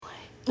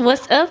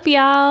What's up,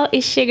 y'all?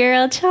 It's your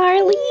girl,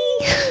 Charlie.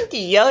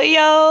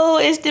 Yo,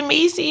 it's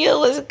Demesia.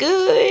 What's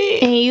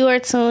good? And you are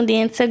tuned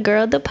in to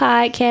Girl the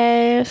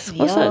Podcast.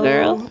 What's up,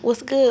 girl?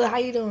 What's good? How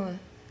you doing?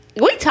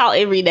 We talk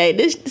every day.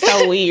 This is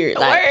so weird.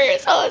 Like, Word.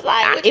 So it's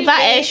like, if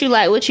I ask you,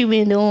 like, what you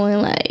been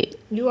doing, like...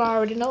 You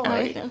already know, I right?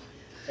 already know.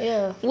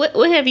 Yeah.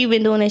 What have you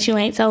been doing that you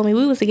ain't told me?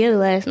 We was together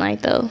last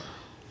night, though.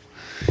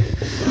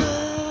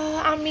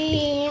 I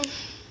mean...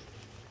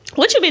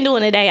 What you been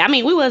doing today? I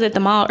mean, we was at the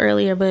mall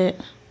earlier, but...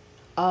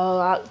 Oh,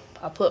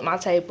 I put my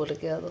table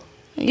together.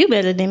 You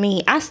better than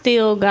me. I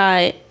still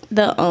got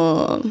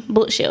the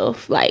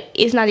bookshelf. Like,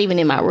 it's not even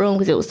in my room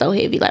because it was so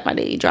heavy. Like, my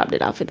daddy dropped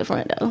it off at the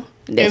front door.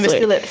 It's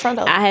still at the front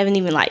door? I haven't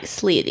even, like,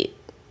 slid it.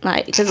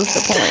 Like, because what's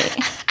the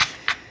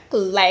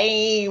point?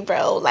 Lame,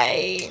 bro.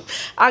 Lame.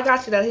 I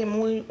got you that here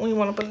when you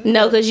want to put it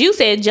No, because you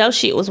said Joe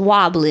shit was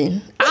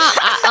wobbling.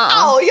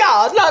 Oh,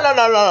 y'all.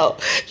 No.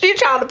 She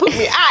trying to put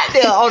me out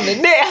there on the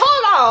net.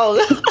 Hold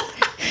on.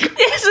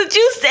 That's what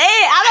you said.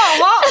 I don't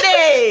want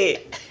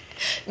that.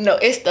 No,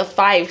 it's the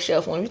 5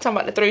 shelf. When you talking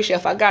about the 3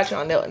 shelf, I got you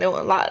on that one. That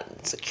one a lot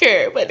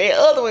secure, but the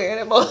other one,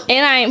 that more.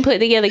 And I ain't put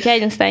together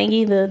Caden's thing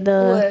either.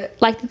 What?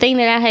 Like the thing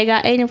that I had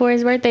got Aiden for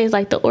his birthday is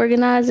like the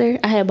organizer.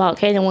 I had bought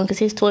Caden one because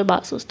his toy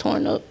box was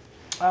torn up.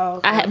 Oh,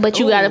 okay. But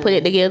you got to put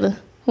it together.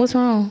 What's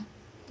wrong?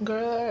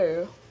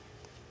 Girl.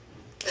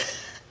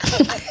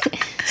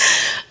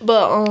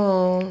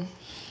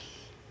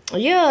 But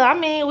yeah, I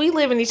mean, we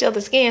live in each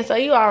other's skin, so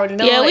you already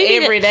know. Yeah,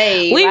 every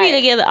day. We be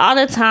together all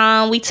the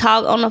time. We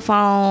talk on the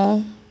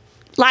phone,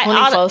 like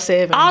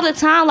 24/7. all the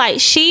time.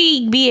 Like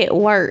she be at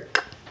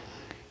work,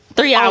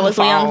 3 hours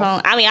we on the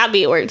phone. I mean, I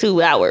be at work too,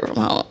 but I work from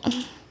home.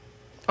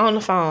 On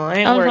the phone, I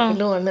ain't working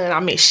doing nothing.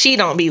 I mean, she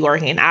don't be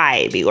working.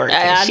 I be working.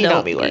 She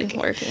don't be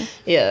working.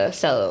 Yeah,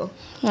 so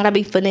I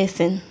be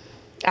finessing.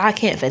 I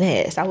can't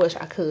finesse. I wish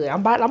I could.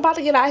 I'm about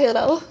to get out here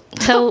though.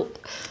 So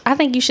I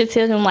think you should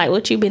tell him like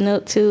what you been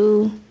up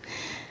to.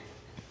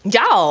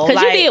 Y'all,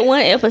 because you did one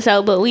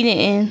episode, but we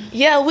didn't.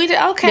 Yeah, we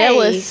did. Okay, that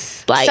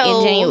was like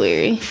in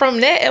January. From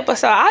that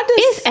episode,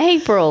 it's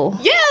April.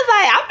 Yeah,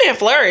 like I've been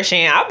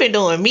flourishing. I've been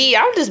doing me.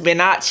 I've just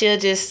been out here,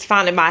 just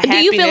finding my happiness.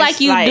 Do you feel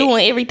like you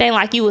doing everything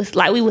like you was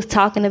like we was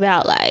talking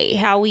about, like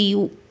how we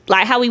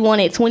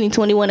wanted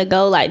 2021 to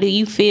go? Like, do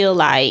you feel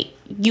like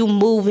you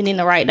moving in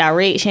the right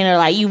direction, or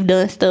like you've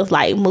done stuff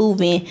like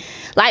moving,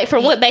 like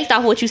from what based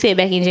off what you said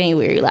back in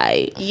January?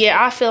 Like,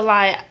 yeah, I feel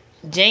like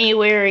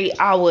January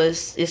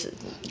it's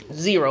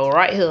 0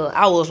 right here.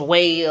 I was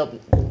way up,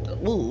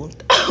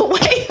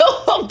 way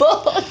up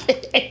above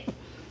it.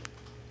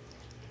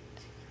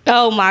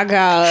 Oh my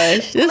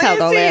gosh, this how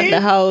gonna laugh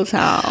the whole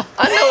time.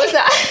 I know it's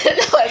not.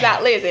 No, it's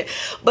not. Listen,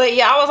 but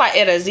yeah, I was like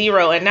at a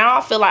 0, and now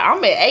I feel like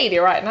I'm at 80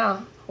 right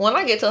now. When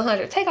I get to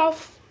 100, take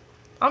off.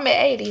 I'm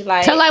at 80.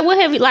 Like, so like, what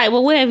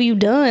have you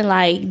done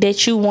like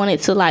that you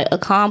wanted to like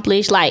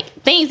accomplish? Like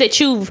things that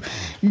you've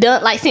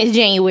done like since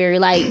January,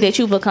 like that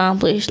you've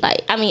accomplished.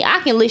 Like, I mean, I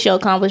can list your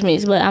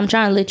accomplishments, but I'm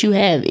trying to let you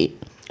have it.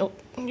 Oh,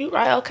 you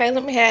right? Okay,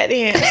 let me have it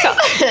in. So,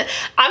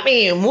 I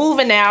mean,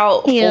 moving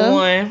out for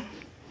one,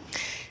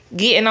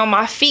 getting on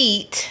my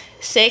feet.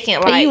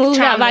 Second, like, you moved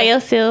out by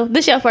yourself.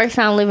 This your first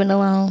time living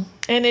alone,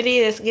 and it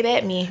is. Get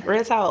at me,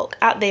 real talk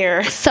out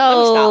there.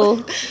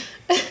 So.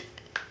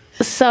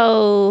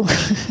 So you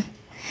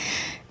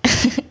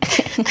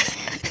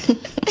talking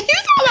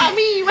about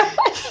me,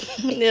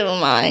 right? Never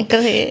mind. Go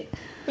ahead.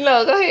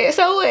 No, go ahead.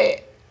 So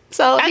what?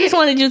 So I just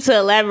wanted you to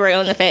elaborate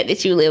on the fact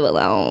that you live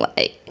alone.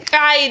 Like,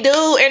 I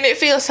do, and it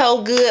feels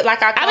so good.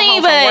 Like I come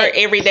home from work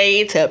every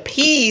day to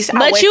peace.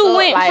 But you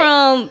went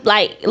from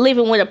like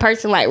living with a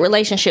person, like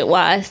relationship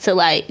wise, to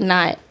like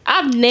not.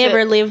 I've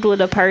never lived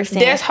with a person.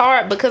 That's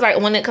hard because like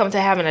when it comes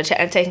to having a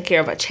child and taking care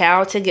of a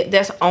child,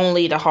 that's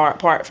only the hard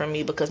part for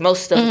me because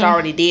most stuff is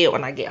already did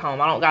when I get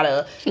home. I don't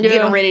gotta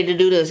get him ready to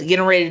do this, get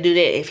him ready to do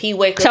that. If he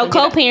wake up, so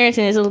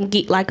co-parenting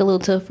is like a little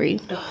tough for you.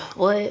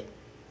 What?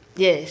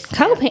 Yes.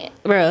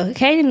 Co-parent, bro.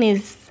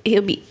 Caden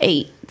he'll be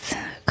 8.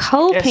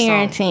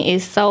 Co-parenting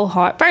is so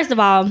hard. First of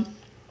all,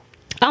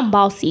 I'm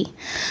bossy,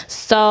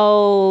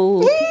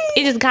 so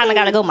it just kind of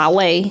gotta go my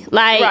way.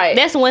 Like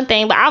that's one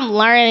thing, but I'm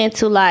learning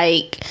to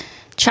like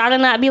try to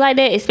not be like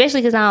that,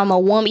 especially because I'm a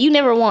woman. You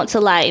never want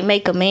to like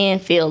make a man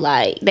feel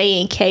like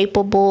they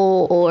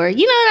incapable, or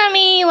you know what I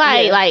mean.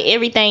 Like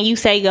everything you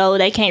say go,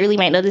 they can't really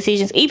make no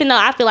decisions. Even though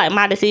I feel like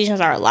my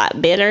decisions are a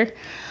lot better.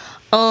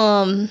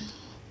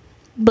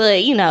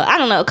 But you know, I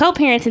don't know.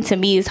 Co-parenting to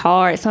me is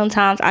hard.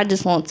 Sometimes I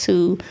just want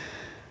to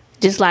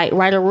just like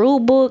write a rule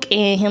book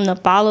and him to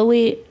follow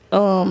it.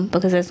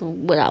 Because that's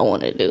what I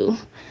want to do.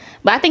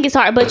 But I think it's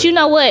hard. But you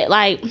know what?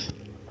 Like,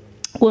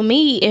 when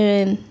me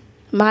and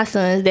my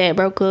son's dad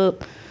broke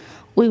up,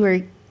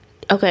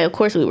 of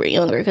course we were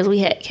younger because we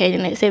had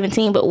Caden at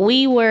 17, but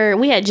we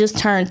had just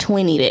turned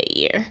 20 that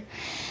year.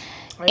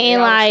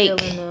 And like,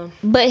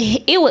 but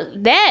it was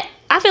that,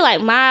 I feel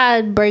like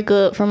my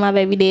breakup from my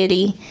baby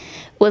daddy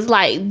was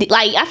like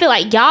I feel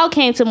like y'all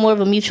came to more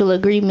of a mutual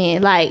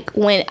agreement. Like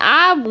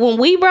when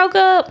we broke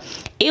up,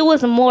 it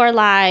was more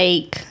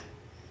like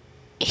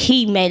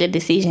he made a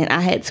decision,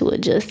 I had to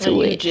adjust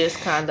to it. You just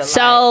kind of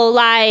so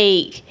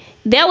like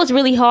that was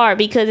really hard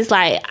because it's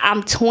like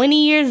I'm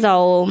 20 years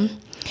old.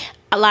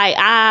 Like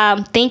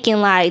I'm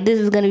thinking like this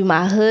is gonna be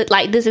my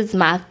like this is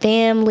my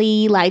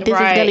family, like this is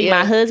gonna be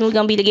my husband, we're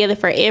gonna be together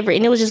forever.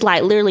 And it was just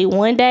like literally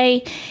one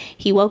day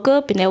he woke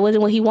up and that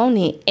wasn't what he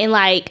wanted, and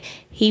like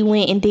he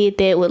went and did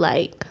that with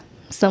like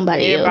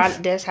somebody else.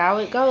 That's how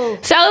it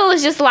goes. So it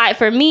was just like,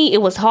 for me,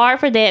 it was hard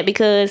for that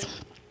because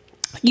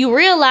you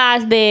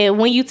realize that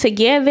when you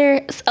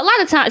together, a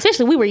lot of times,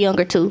 especially we were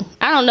younger too.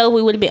 I don't know if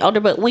we would have been older,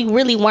 but we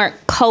really weren't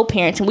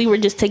co-parenting. We were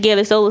just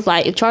together. So it was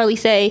like, if Charlie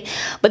say,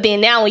 but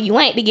then now when you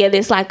ain't together,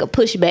 it's like a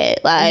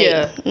pushback.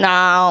 Like, nah,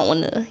 I don't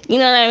want to, you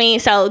know what I mean?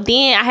 So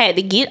then I had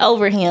to get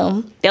over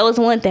him. That was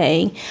one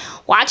thing.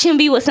 Watch him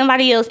be with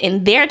somebody else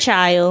and their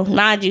child.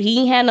 Mind you, he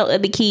ain't had no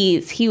other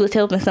kids. He was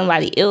helping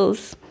somebody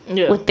else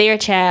with their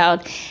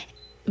child.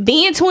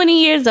 Being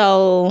 20 years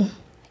old.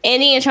 And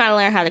then trying to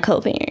learn how to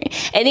co-parent.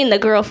 And then the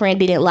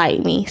girlfriend didn't like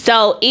me.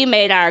 So it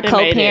made our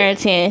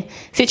co-parenting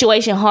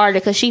situation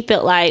harder because she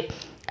felt like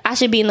I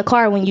should be in the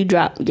car when you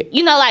drop.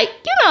 You know, like,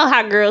 you know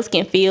how girls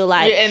can feel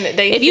like,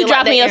 if you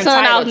dropping your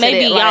son off,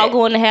 maybe y'all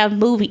going to have a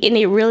movie. And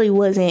it really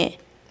wasn't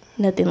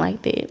nothing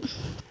like that.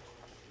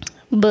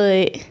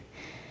 But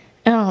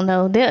I don't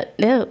know.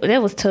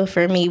 That was tough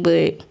for me.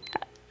 But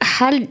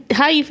how do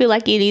you feel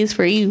like it is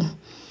for you?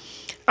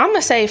 I'm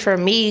going to say for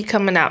me,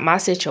 coming out my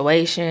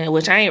situation,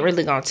 which I ain't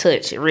really going to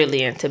touch it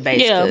really into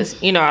base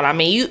because, you know what I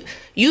mean?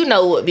 You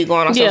know what be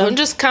going on. So I'm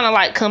just kind of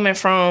like coming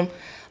from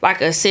like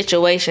a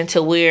situation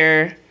to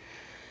where,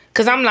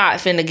 because I'm not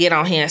finna get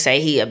on here and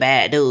say he a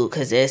bad dude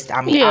because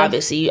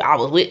obviously I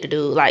was with the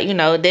dude. Like, you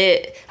know,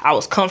 that I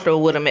was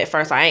comfortable with him at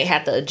first. I ain't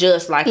have to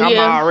adjust. Like, I'm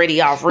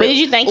already off rip. But did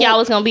you think y'all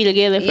was going to be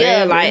together forever?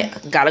 Yeah,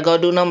 like, gotta go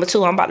do number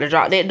 2. I'm about to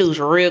drop that dude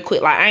real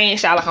quick. Like, I ain't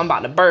shy like I'm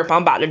about to burp.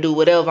 I'm about to do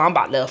whatever. I'm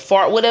about to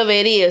fart, whatever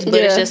it is. But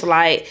it's just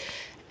like,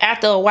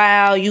 after a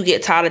while, you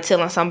get tired of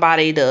telling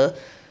somebody to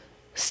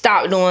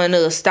stop doing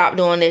this, stop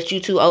doing that,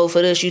 you too old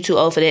for this, you too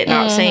old for that.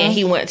 Not saying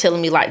he wasn't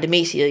telling me like,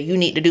 Demecia, you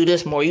need to do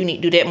this more, you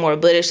need to do that more.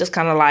 But it's just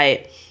kind of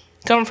like,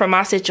 coming from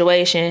my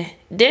situation,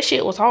 that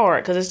shit was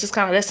hard because it's just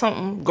kind of, that's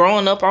something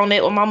growing up on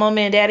that with my mom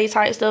and daddy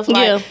type stuff.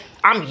 Like,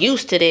 I'm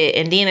used to that.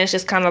 And then it's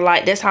just kind of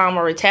like, that's how I'm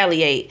going to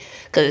retaliate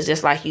because it's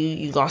just like,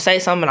 you going to say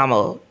something, I'm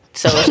going to,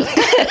 so it's just,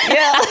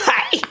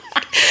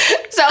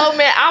 so,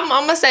 man, I'm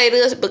going to say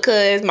this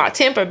because my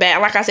temper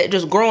bad. Like I said,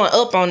 just growing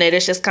up on that,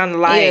 it's just kind of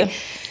like, like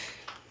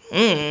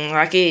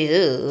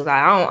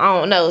I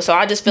don't know. So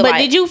I just feel like. But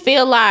did you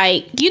feel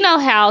like, you know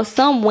how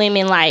some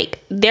women, like,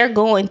 they're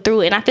going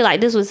through it, and I feel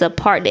like this was a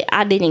part that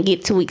I didn't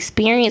get to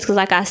experience because,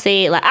 like I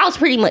said, like, I was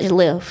pretty much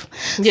left.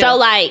 So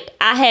like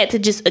I had to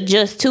just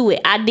adjust to it.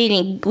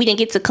 We didn't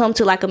get to come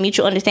to like a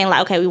mutual understanding.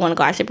 Like, okay, we want to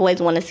go our separate ways.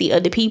 We want to see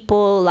other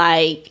people.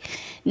 Like,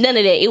 none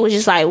of that. It was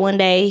just like one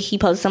day he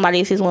posted somebody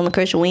else's Woman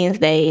Crush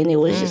Wednesday, and it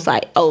was just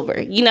like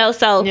over. You know,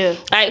 so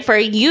like for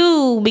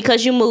you,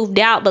 because you moved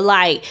out, but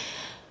like,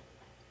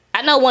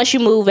 I know once you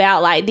move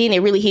out, like, then it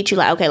really hit you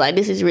like, okay, like,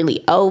 this is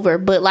really over.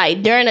 But,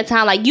 like, during the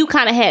time, like, you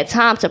kind of had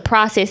time to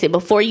process it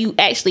before you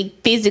actually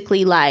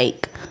physically,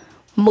 like,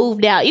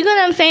 moved out. You know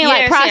what I'm saying?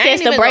 Like,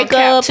 process the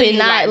breakup and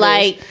not,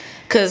 like...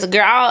 Because,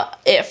 girl,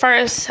 at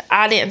first,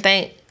 I didn't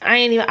think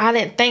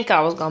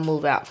I was going to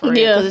move out for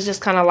real. Because it's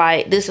just kind of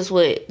like, this is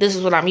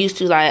what I'm used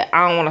to. Like,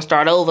 I don't want to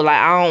start over. Like,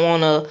 I don't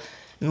want to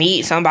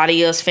meet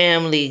somebody else's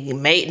family,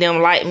 make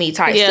them like me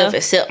type stuff,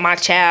 except my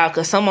child.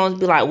 Because someone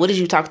be like, what did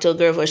you talk to a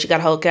girl for? She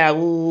got a whole cow.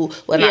 Woo.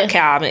 Well, not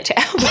cow, I meant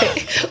child.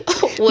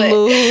 What?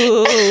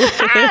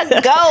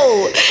 I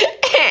go.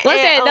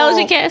 What's that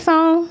Doja Cat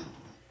song?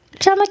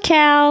 I'm a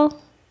cow.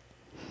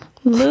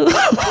 Moo. No,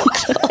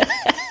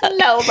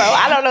 bro.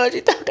 I don't know what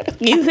you're talking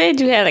about. You said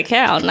you had a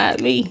cow, not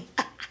me.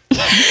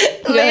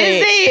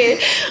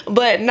 Listen.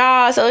 But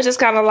nah, so it's just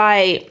kind of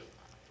like,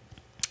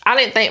 I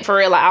didn't think for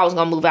real like I was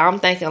gonna move out. I'm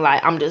thinking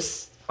like I'm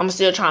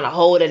still trying to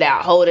hold it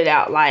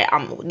out. Like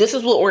this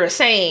is what we're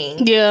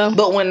saying. Yeah.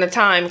 But when the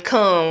time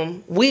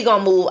come, we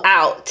gonna move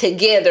out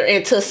together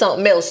into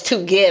something else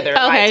together.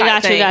 Okay,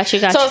 got you.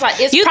 So it's like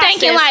you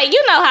thinking like,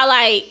 you know how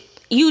like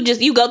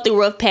you go through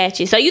rough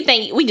patches. So you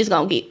think we just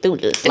gonna get through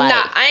this? Like,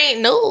 nah, I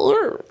ain't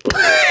no.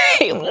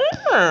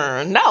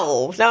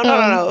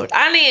 No.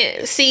 I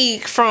didn't see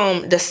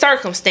from the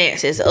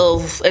circumstances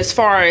of as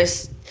far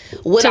as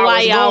what I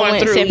was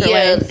going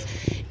through,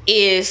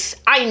 is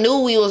I knew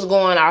we was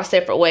going our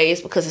separate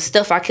ways because the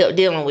stuff I kept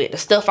dealing with, the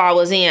stuff I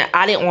was in,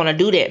 I didn't want to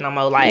do that no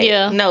more. Like,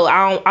 no,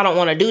 I don't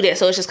want to do that.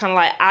 So it's just kind of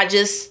like, I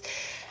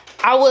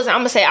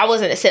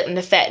wasn't accepting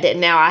the fact that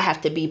now I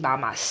have to be by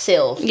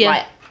myself. Yeah.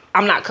 Like,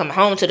 I'm not coming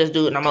home to this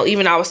dude no more.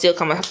 Even though I was still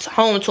coming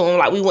home to him.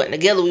 Like, we went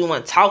together. We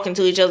weren't talking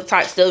to each other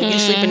type stuff. You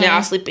sleeping there, I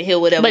sleeping here,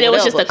 whatever. But it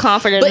was just the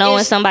comfort of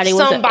knowing somebody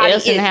else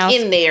in the house.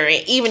 In there.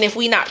 And even if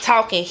we not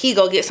talking, he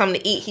go get something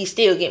to eat. He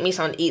still get me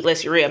something to eat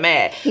unless you're real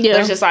mad. Yeah.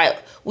 But it's just like,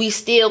 we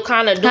still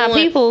kind of doing... How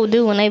people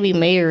do when they be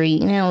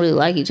married. They don't really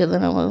like each other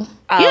no more.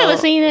 You ever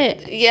seen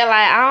that? Yeah, like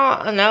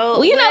I don't know.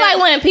 Well, you know, like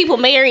when people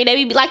marry,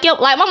 they be like, yo,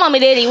 like my mom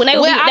and daddy when they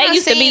would Well, be, I they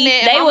used to be, seen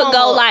that. they My would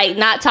go mama- like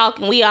not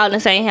talking. We all in the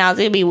same house.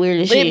 It'd be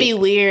weird as shit. It'd be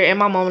weird, and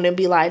my mom didn't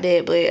be like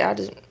that. But I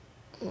just,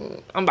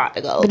 I'm about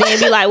to go. But then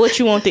it'd be like, what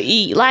you want to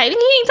eat? Like, you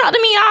ain't talk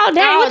to me all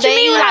day. What you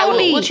mean what I want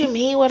to eat? What you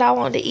mean what I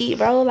want to eat,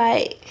 bro?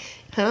 Like,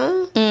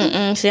 huh?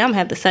 See, I'm gonna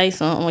have to say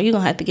something. Or you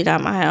gonna have to get out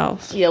of my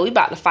house. Yeah, we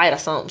about to fight or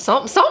something.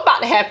 Something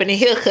about to happen in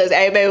here, cause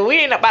hey, baby, we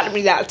ain't about to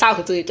be like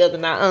talking to each other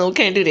now. We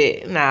can't do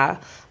that. Nah,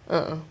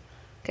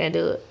 can't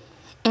do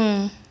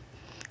it.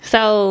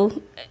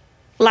 So,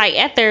 like,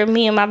 after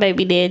me and my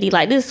baby daddy,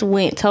 like, this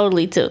went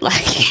totally to,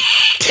 like,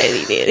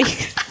 baby daddy.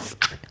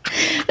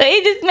 But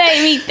it just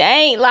made me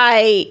think,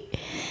 like,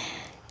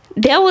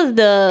 that was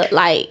the,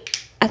 like,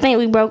 I think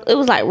we broke, it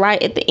was, like,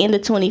 right at the end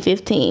of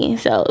 2015.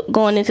 So,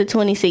 going into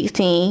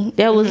 2016,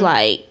 that was,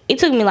 like, it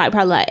took me, like,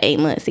 probably, like, 8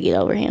 months to get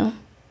over him.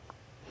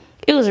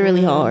 It was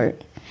really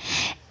hard.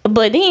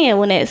 But then,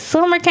 when that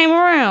summer came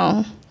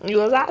around, You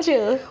was out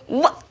here.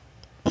 what?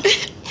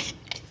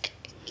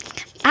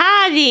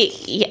 I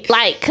did,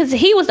 like, cause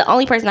he was the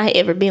only person I had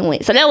ever been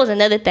with. So that was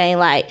another thing,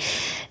 like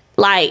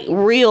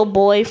real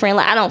boyfriend.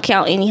 Like, I don't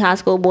count any high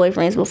school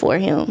boyfriends before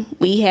him.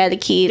 We had a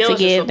kid That was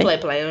just together. a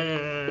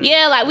play.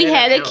 Yeah, like we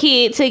had a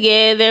kid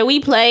together. We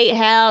played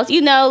house.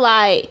 You know,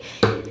 like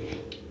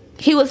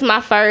he was my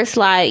first.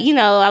 Like, you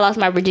know, I lost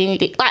my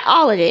virginity. Like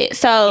all of that.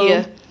 So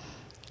Yeah.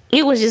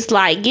 it was just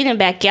like getting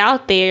back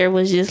out there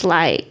was just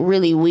like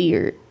really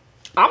weird.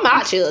 I'm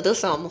out here this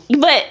summer.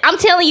 But I'm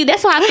telling you,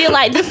 that's why I feel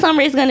like this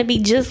summer is gonna be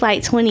just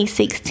like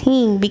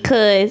 2016,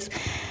 because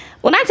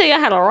when I tell you I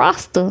had a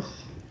roster,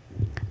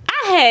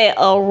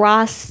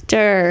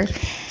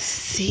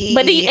 See,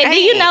 But do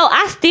you know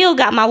I still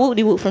got my whoop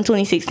de whoop from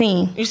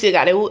 2016? You still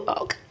got it?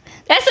 Okay.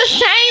 That's the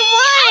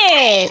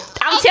same one.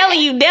 I'm telling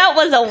you, that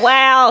was a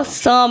wild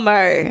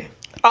summer.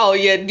 Oh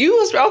yeah, you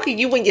was okay.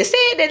 You when you said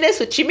that, that's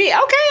what you mean.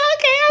 Okay.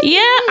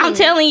 Yeah, I'm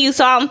telling you.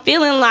 So I'm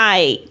feeling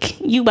like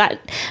you about.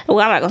 Well,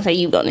 I'm not gonna say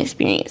you gonna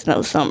experience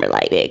no summer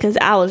like that, because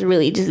I was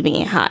really just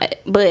being hot.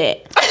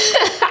 But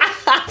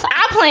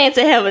I plan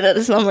to have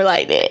another summer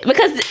like that,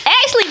 because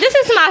actually this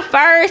is my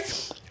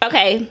first.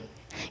 Okay,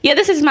 yeah,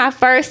 this is my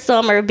first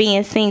summer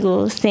being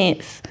single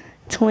since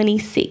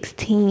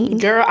 2016.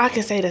 Girl, I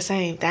can say the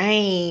same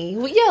thing.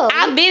 Well, yeah,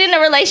 I've been in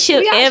a relationship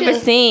We got ever you.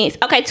 since.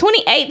 Okay,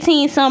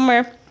 2018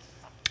 summer,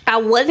 I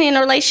wasn't in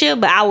a relationship,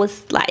 but I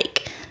was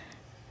like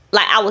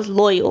I was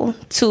loyal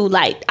to,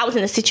 like, I was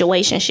in a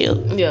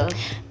situationship. yeah.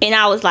 And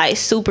I was like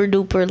super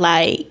duper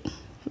like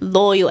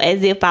loyal,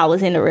 as if I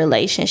was in a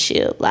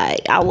relationship.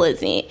 Like, I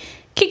wasn't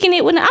kicking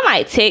it with, I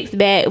might text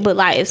back, but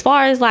like as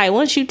far as like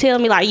once you tell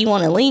me like you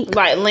want to link,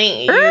 Like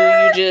link,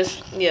 you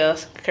just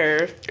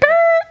curve.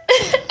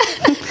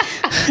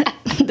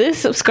 this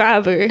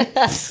subscriber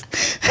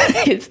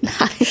is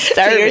not in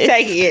So you're service.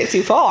 taking it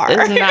too far.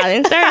 It's not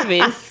in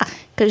service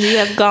because you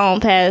have gone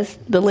past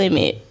the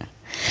limit.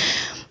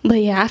 But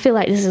yeah, I feel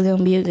like this is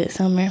gonna be a good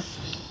summer.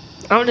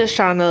 I'm just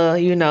trying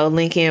to,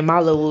 link in my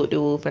little whoop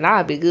de whoop, and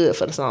I'll be good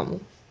for the summer.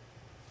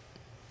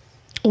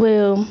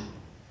 Well,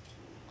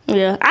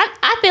 yeah,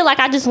 I feel like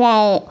I just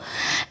want.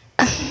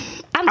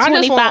 I'm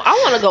 25.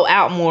 I want to go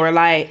out more.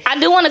 Like, I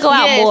do want to go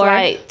out more.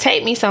 Like,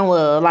 take me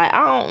somewhere. Like,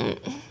 I don't.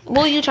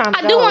 Where you trying to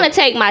I go? do want to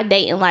take my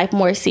dating life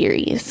more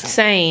serious.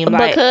 Same.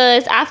 Like,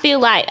 Because I feel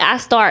like I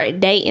start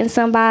dating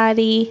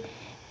somebody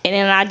and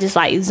then I just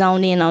like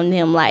zone in on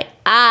them. Like,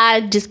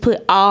 I just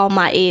put all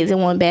my eggs in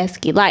one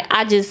basket. Like,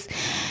 I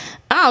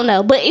don't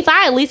know. But if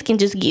I at least can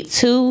just get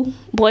 2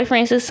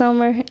 boyfriends this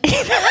summer, I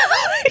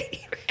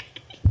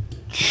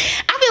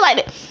feel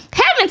like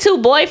having 2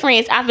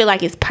 boyfriends, I feel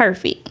like it's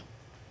perfect.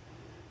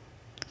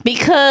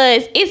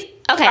 Because it's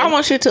okay. I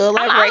want you to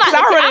elaborate, because I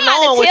I'm already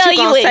know what you're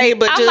going to say,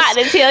 but I'm about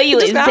to tell you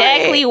just go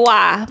exactly ahead.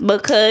 why.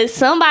 Because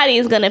somebody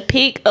is going to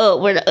pick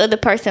up where the other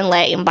person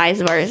lack and vice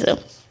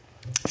versa.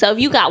 So if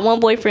you got one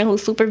boyfriend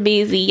who's super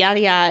busy, yada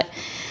yada,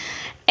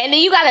 and then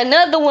you got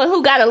another one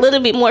who got a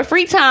little bit more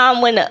free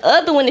time when the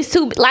other one is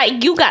too,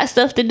 like, you got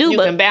stuff to do, You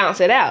but can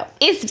balance it out.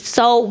 it's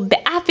so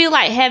I feel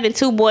like having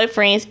 2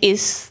 boyfriends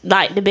is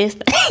like the best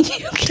thing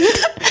you can do.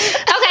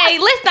 Okay,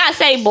 let's not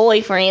say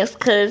boyfriends,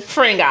 because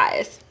Friend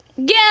guys.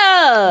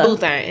 yeah. Boo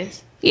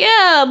things.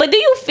 Yeah, but do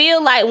you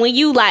feel like when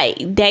you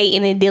like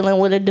dating and dealing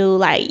with a dude,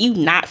 like, you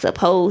not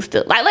supposed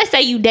to, like, let's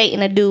say you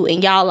dating a dude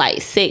and y'all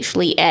like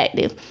sexually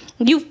active,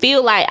 you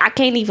feel like I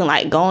can't even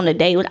like go on a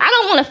date with, I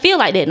don't want to feel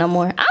like that no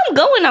more. I'm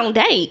going on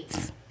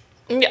dates.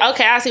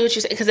 Okay, I see what you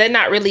say, because they're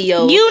not really your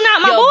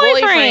not my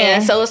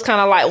boyfriend. So it's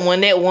kind of like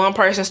when that one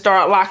person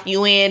start locking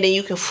you in, then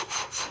you can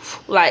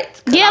like.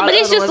 'cause Yeah, all but the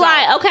it's other just ones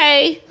like, out.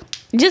 okay,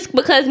 just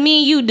because me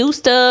and you do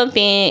stuff,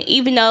 and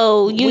even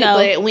though but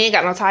But we ain't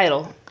got no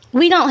title.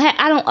 We don't have.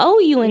 I don't owe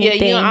you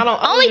anything. I don't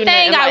owe Only you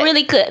thing nothing, I like-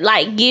 really could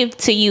like give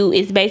to you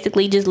is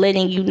basically just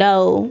letting you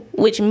know.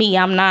 Which me,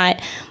 I'm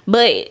not.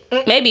 But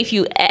maybe if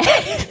you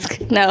ask,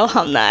 no,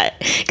 I'm not.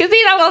 Cause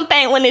then I'm gonna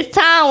think when it's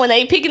time when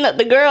they picking up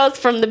the girls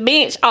from the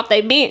bench off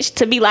their bench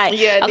to be like,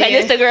 Yeah, okay, then-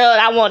 this the girl that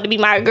I want to be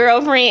my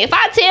girlfriend. If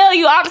I tell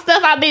you all the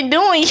stuff I've been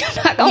doing,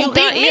 you're not gonna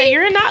pick me.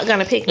 You're not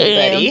gonna pick me,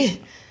 Yeah.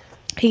 buddy.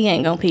 He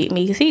ain't gonna pick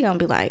me because he gonna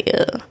be like,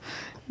 yeah,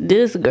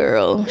 this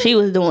girl, she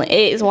was doing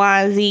X,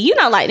 Y, and Z. You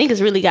know, like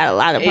niggas really got a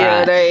lot of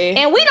Yeah, pride.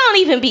 And we don't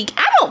even be,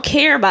 I don't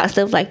care about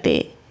stuff like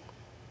that.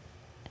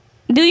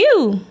 Do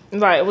you?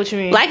 Right, what you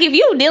mean? Like if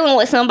you dealing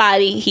with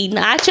somebody, he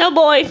not your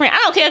boyfriend. I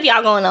don't care if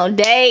y'all going on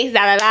dates,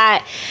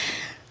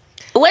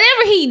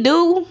 whatever he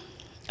do,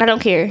 I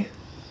don't care.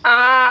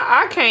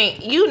 I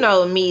can't. You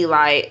know me,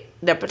 like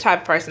the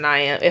type of person I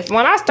am. If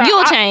when I start,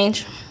 You'll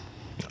change.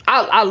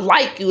 I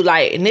like you,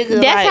 like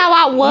nigga. That's like, how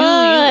I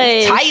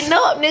was. You tighten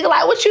up, nigga.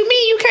 Like what you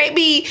mean? You can't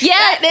be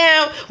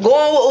goddamn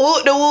going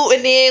whoop the whoop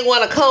and then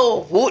want to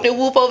come whoop the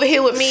whoop over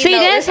here with me. See, no,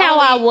 that's how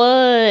I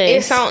was.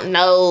 It's on.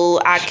 No,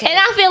 I can't. And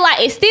I feel like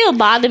it still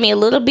bothered me a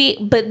little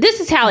bit, but this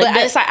is how but it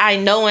does. it's like I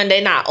know and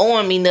they not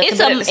on me nothing. It's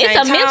but a at the same it's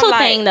a time, mental like,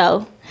 thing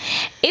though.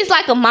 It's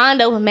like a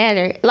mind over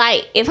matter.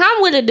 Like if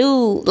I'm with a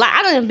dude, like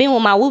I done been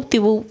with my whoop de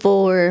whoop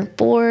for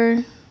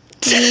 4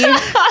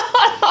 years.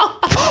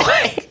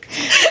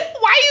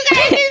 Why you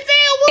gotta be saying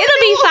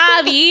It'll be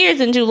 5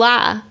 years in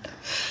July.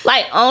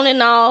 Like on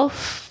and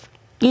off,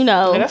 you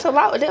know. that's a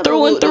lot with that.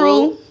 Through and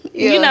through.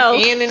 Yeah, You know.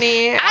 in and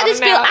in. I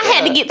just feel I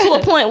had to get to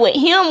a point with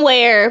him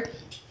where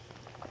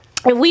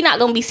if we not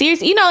gonna be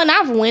serious, you know, and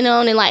I've went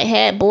on and like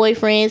had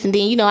boyfriends and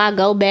then, you know, I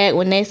go back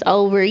when that's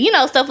over, you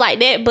know, stuff like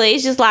that. But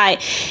it's just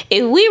like,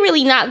 if we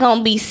really not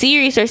gonna be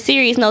serious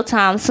no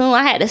time soon,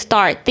 I had to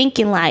start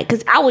thinking like,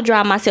 cause I would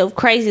drive myself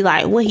crazy,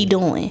 like, what he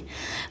doing?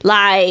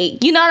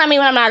 Like, you know what I mean?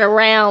 When I'm not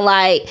around,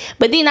 like,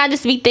 but then I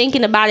just be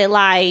thinking about it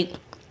like,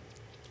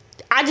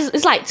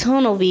 it's like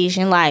tunnel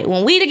vision. Like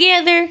when we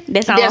together,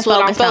 that's all That's I'm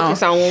what I'm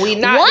focused focused on. When we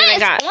not,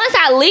 once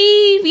I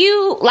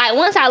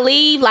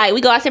leave, like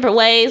we go our separate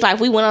ways, like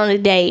we went on a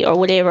date or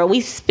whatever,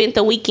 we spent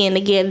the weekend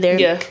together.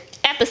 Yeah.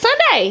 After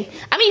Sunday,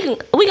 I mean,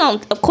 we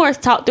gonna of course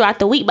talk throughout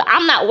the week, but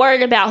I'm not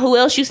worried about who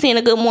else you send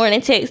a good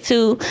morning text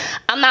to.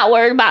 I'm not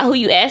worried about who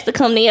you asked to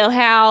come to your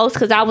house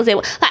because I was there.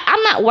 Like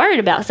I'm not worried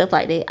about stuff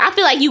like that. I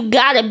feel like you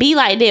gotta be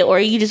like that, or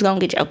you just gonna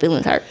get your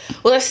feelings hurt.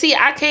 Well, see,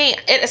 I can't.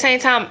 At the same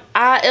time,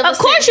 Of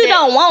course, you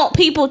don't want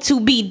people to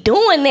be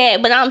doing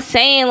that, but I'm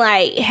saying,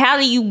 like, how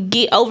do you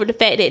get over the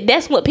fact that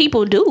that's what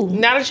people do?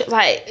 Now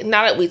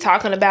that we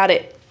talking about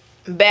it,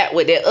 back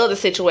with that other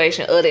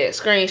situation of that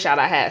screenshot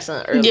I had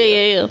sent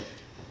earlier. Yeah.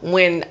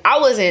 When I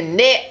was in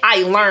that,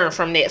 I learned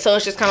from that. So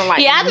it's just kind of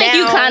like, Yeah, I think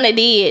you kind of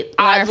did.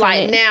 I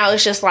like now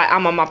it's just like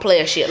I'm on my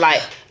player shit.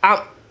 Like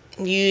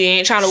you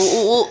ain't trying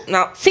to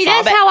no. See,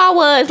 that's how I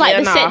was.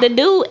 Like Yeah, the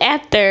dude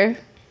after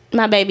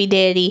my baby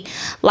daddy.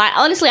 Like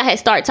honestly, I had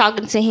started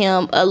talking to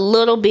him a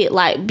little bit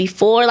like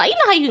before. Like you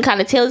know how you can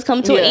kind of tell it's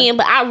coming to an end,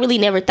 but I really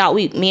never thought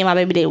me and my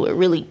baby daddy would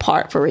really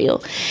part for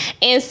real.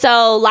 And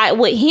so like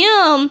with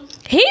him,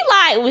 he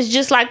like was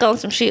just like on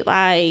some shit.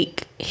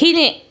 Like he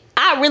didn't.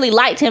 I really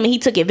liked him and he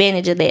took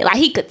advantage of that. Like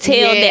he could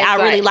tell that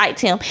I really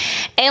liked him.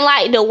 And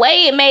like the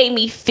way it made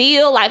me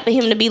feel like for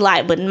him to be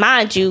like, but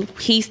mind you,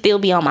 he still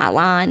be on my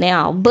line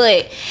now.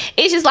 But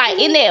it's just like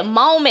in that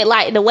moment,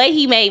 like the way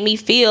he made me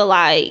feel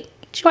like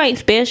you ain't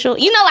special.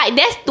 You know, like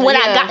that's what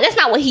I got. That's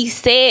not what he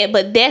said,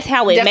 but that's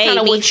how it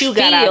made me what you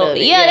feel. got out of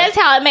it. Yeah, that's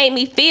how it made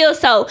me feel.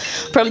 So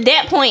from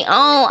that point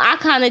on, I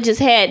kind of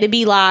just had to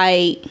be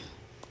like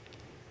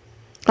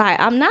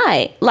I'm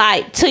not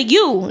like to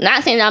you,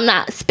 not saying I'm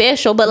not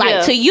special, but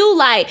like to you,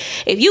 like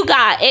if you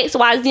got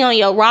XYZ on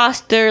your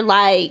roster,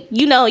 like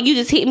you know, you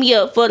just hit me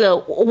up for the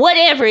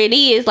whatever it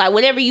is, like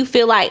whatever you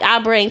feel like I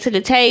bring to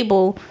the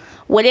table,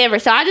 whatever.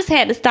 So I just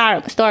had to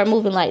start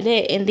moving like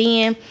that, and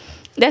then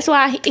that's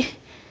why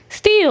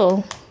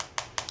still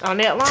on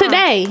that line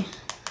today.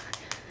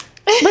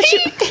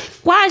 But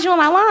why is you on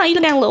my line? You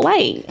down a little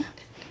weight.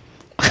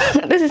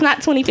 This is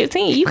not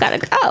 2015. You gotta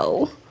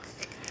go.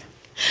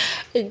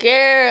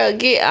 Girl,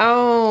 get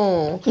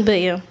on.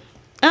 But yeah.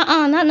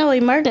 Not no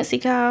emergency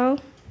call.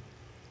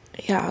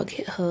 Y'all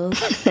get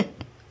hugged.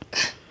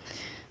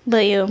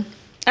 But yeah.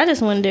 I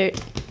just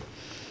wondered.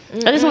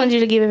 I just wanted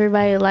you to give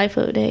everybody a life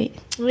update.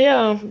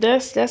 Yeah,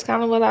 that's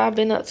kind of what I've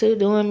been up to,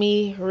 doing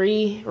me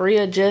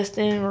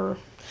readjusting or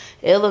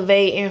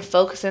elevating,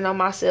 focusing on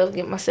myself,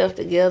 getting myself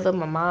together,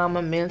 my mind,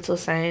 my mental,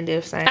 same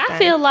thing. I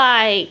feel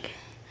like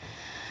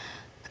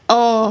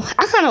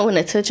I kind of want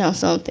to touch on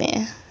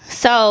something.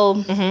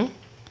 So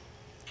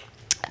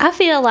I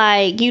feel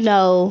like, you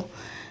know,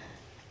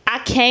 I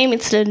came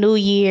into the new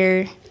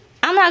year.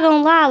 I'm not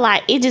gonna lie,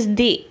 like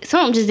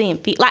something just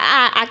didn't feel like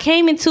I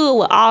came into it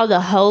with all the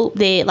hope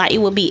that like it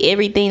would be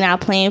everything I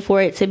planned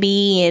for it to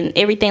be and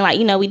everything. Like,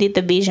 you know, we did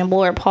the vision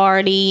board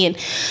party and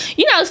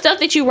you know, stuff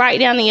that you write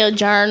down in your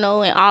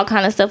journal and all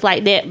kind of stuff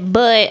like that.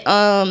 But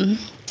I don't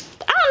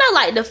know, know,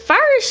 like the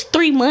first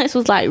 3 months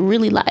was like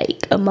really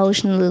like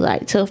emotionally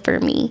like tough for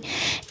me.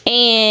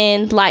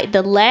 And like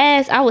the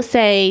last, I would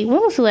say,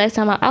 when was the last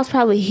time I was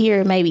probably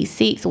here maybe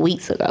 6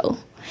 weeks ago.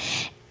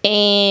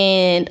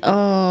 And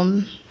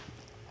I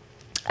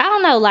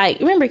don't know, like,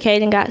 remember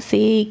Kaden got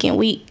sick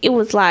and it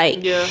was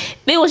like, it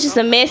was just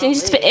a mess, and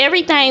just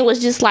everything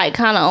was just like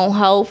kind of on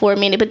hold for a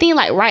minute. But then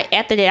like right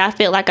after that, I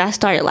felt like I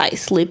started like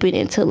slipping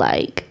into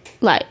like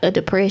a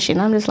depression.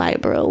 I'm just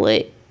like, bro,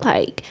 what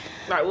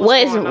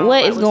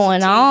is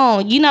going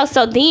on? You know,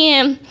 so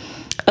then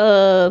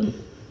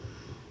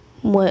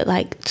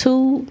like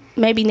 2,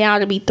 maybe now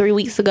to be 3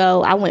 weeks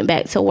ago, I went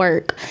back to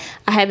work.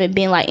 I haven't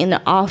been like in the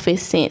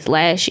office since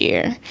last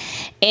year.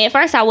 And at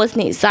first I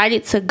wasn't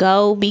excited to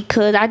go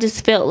because I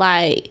just felt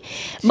like,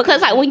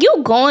 because like when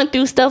you're going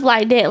through stuff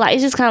like that, like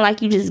it's just kind of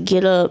like you just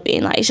get up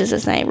and like it's just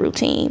the same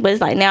routine. But it's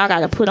like now I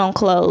gotta put on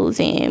clothes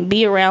and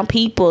be around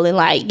people, and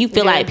like you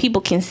feel like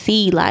people can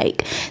see it on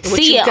like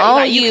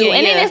you.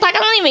 And then it's like I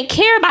don't even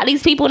care about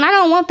these people, and I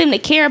don't want them to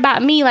care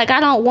about me. Like I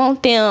don't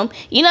want them,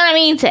 you know what I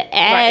mean, to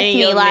ask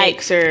me like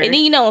mixer. And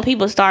then you know when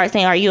people start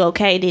saying, "Are you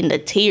okay?" Then the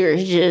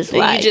tears just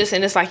like you just,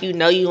 and it's like you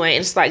know you ain't.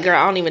 It's like, girl,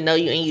 I don't even know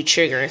you, and you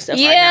triggering stuff.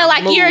 Yeah,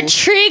 right now. like you're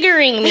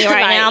triggering me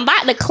right now. I'm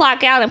about to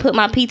clock out and put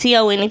my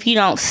PTO in if you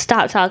don't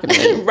stop talking to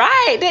me.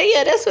 Right?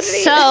 Yeah, that's what it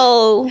is.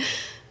 So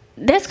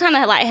that's kind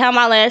of like how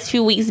my last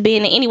few weeks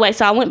been. And anyway,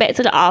 so I went back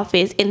to the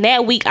office, and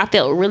that week I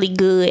felt really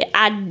good.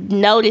 I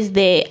noticed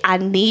that I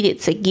needed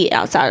to get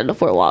outside of the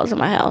 4 walls of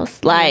my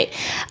house. Like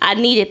I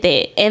needed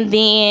that, and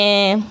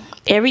then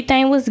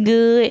everything was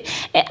good.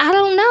 And I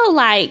don't know,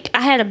 like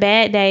I had a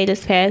bad day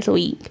this past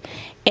week.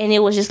 And it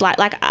was just like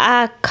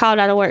I called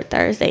out of work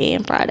Thursday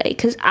and Friday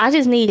because I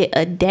just needed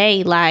a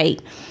day, like,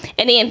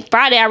 and then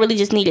Friday I really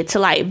just needed to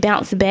like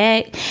bounce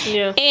back.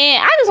 Yeah.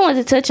 And I just wanted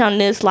to touch on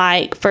this,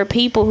 like, for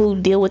people who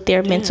deal with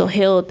their mental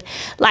health,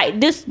 like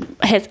this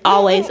has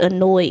always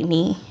annoyed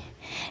me,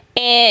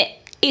 and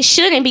it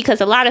shouldn't,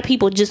 because a lot of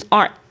people just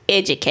aren't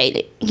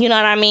educated. You know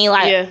what I mean,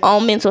 like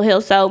on mental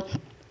health. So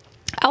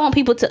I want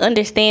people to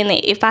understand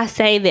that if I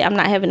say that I'm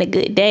not having a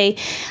good day,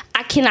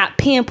 I cannot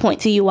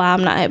pinpoint to you why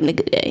I'm not having a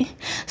good day.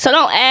 So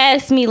don't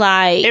ask me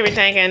like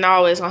everything ain't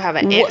always gonna have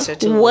an answer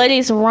to what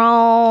is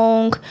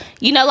wrong.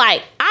 You know,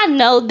 like I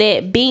know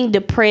that being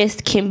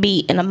depressed can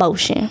be an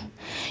emotion.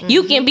 Mm-hmm.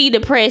 You can be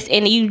depressed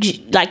and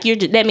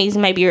that means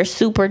maybe you're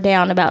super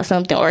down about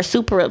something or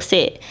super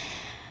upset.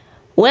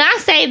 When I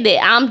say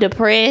that I'm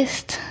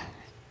depressed,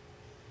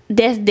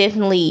 that's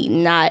definitely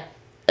not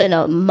an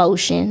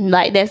emotion.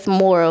 Like that's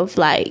more of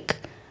like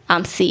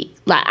I'm sick.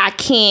 Like I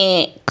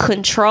can't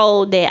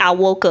control that I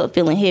woke up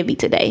feeling heavy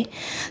today.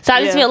 So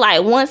I just feel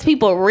like once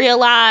people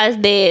realize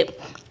that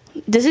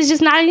this is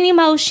just not an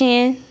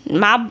emotion,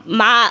 my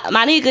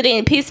nigga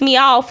didn't piss me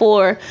off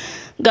or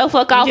go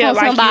fuck off on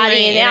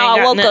somebody, and now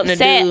I woke up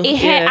sad.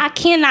 I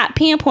cannot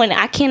pinpoint it.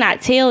 I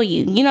cannot tell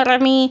you. You know what I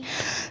mean?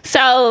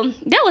 So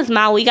that was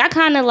my week. I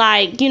kind of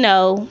like, you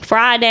know,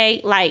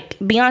 Friday, like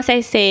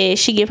Beyonce said,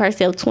 she give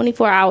herself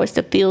 24 hours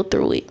to feel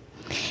through it.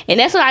 And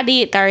that's what I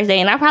did Thursday.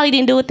 And I probably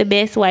didn't do it the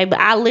best way, but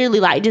I literally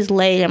like just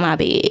laid in my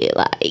bed,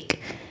 like,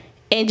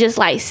 and just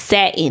like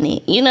sat in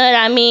it. You know what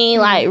I mean?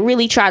 Mm-hmm. Like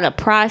really try to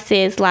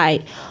process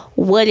like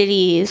what it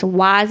is,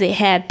 why is it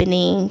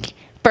happening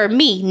for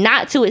me,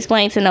 not to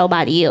explain to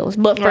nobody else,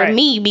 but for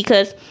me,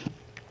 because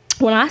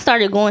when I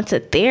started going to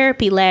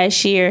therapy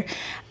last year,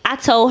 I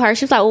told her,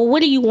 she was like, well,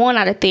 what do you want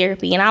out of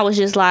therapy? And I was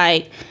just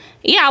like,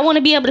 yeah, I want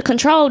to be able to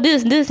control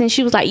this. And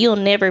she was like, you'll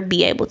never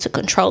be able to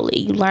control it.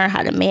 You learn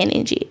how to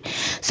manage it.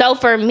 So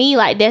for me,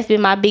 like, that's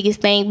been my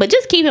biggest thing. But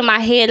just keeping my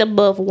head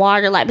above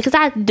water, like, because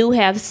I do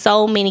have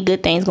so many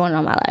good things going on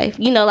in my life.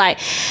 You know, like,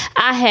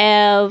 I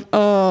have,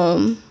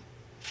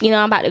 you know,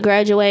 I'm about to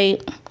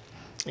graduate.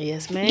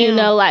 Yes, ma'am. You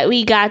know, like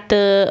we got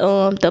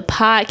the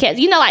podcast,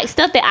 you know, like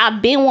stuff that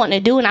I've been wanting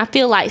to do, and I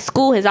feel like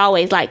school has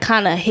always like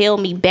kind of held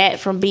me back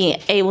from being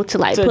able to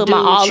like put my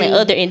all in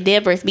other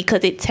endeavors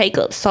because it take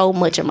up so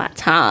much of my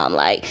time,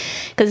 like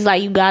because it's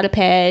like you gotta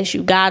pass,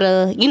 you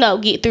gotta, you know,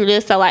 get through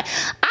this. So like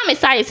I'm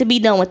excited to be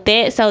done with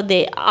that so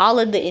that all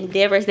of the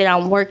endeavors that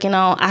I'm working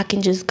on, I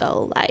can just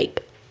go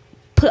like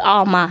put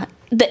all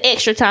the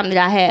extra time that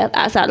I have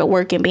outside of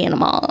work and being a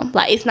mom.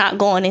 Like, it's not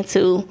going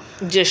into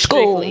just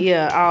school.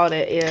 All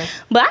that,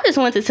 But I just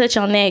wanted to touch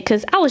on that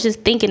because I was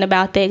just thinking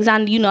about that because I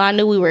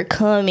knew we were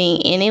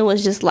coming, and it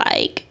was just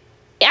like,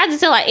 I just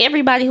feel like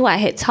everybody who I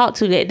had talked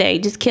to that day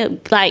just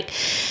kept like,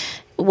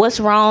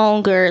 what's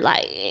wrong, or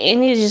like,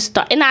 and it just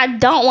and I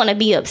don't want to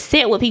be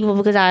upset with people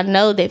because I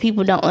know that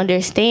people don't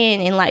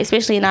understand, and like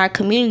especially in our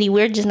community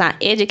we're just not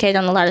educated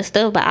on a lot of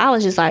stuff. But I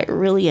was just like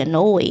really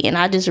annoyed, and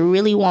I just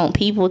really want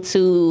people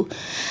to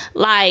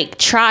like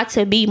try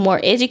to be more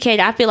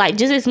educated. I feel like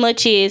just as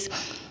much as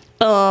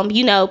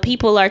you know,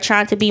 people are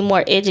trying to be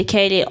more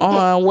educated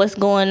on what's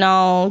going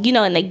on, you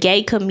know, in the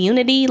gay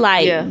community,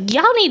 like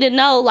y'all need to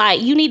know,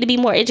 like you need to be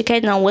more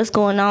educated on what's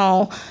going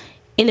on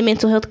in the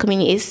mental health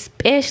community,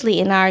 especially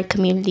in our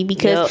community,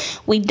 because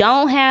we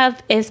don't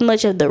have as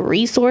much of the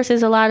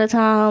resources a lot of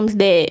times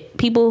that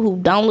people who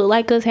don't look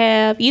like us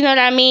have. You know what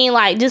I mean?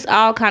 Like, just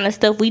all kind of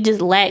stuff. We just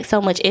lack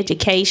so much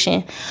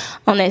education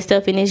on that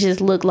stuff, and it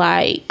just look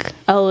like,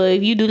 oh,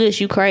 if you do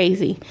this, you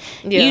crazy.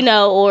 Yeah. You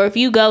know, or if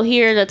you go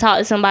here to talk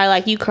to somebody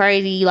like you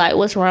crazy, like,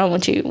 what's wrong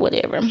with you,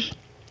 whatever.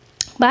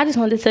 But I just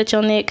wanted to touch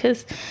on that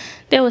because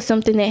there was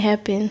something that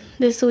happened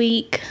this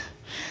week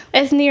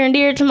that's near and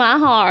dear to my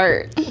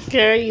heart.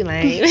 Girl, you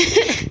lame.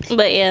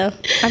 But yeah,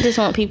 I just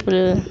want people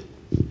to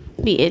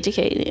be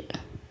educated.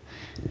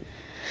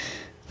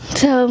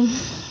 So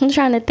I'm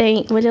trying to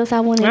think what else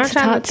I wanted to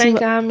talk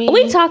to.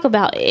 We talk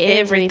about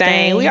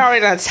everything. We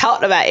already done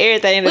talked about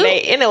everything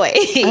today anyway.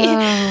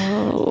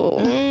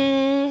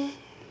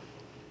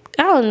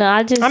 I don't know.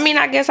 I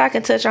guess I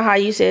can touch on how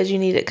you said you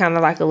needed kind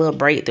of like a little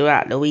break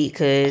throughout the week,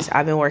 because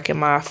I've been working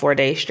my 4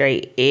 days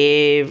straight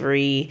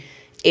every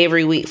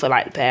week for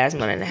like the past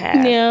month and a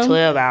half. Yeah.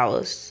 12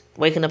 hours.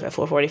 Waking up at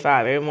 4:45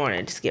 every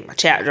morning just to get my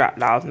chat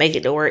dropped off, make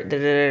it to work,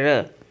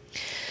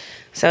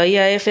 So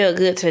yeah, it felt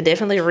good to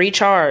definitely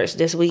recharge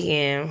this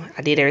weekend.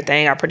 I did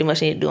everything I pretty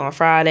much need to do on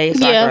Friday,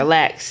 so I can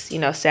relax,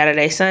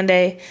 Saturday,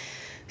 Sunday.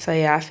 So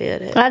yeah, I feel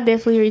that. I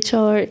definitely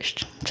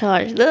charged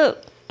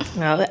up.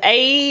 Oh,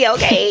 hey,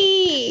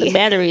 okay. The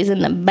battery's in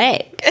the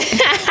back.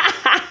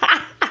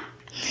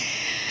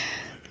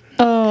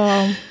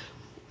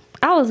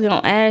 I was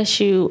gonna ask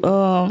you,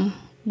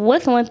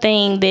 what's one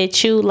thing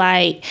that you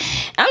like?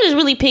 I'm just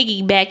really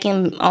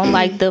piggybacking on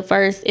like the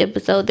first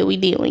episode that we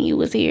did when you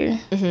was here.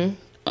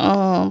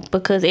 Mm-hmm.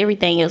 Because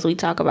everything else we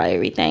talk about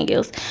everything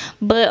else,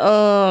 but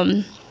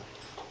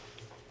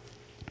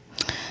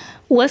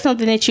what's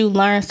something that you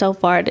learned so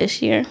far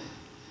this year?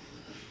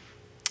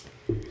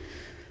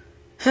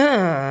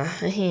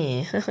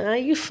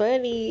 You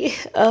funny.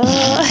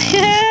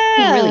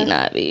 I'm really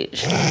not,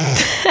 bitch.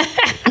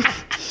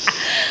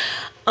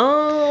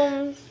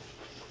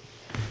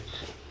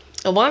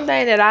 One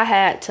thing that I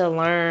had to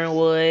learn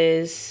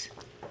was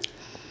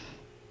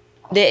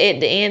that at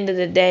the end of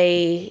the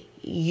day,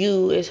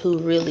 you is who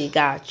really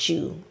got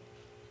you.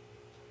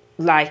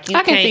 Like, you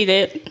I can see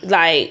that.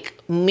 Like,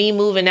 me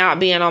moving out,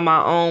 being on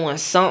my own when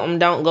something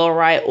don't go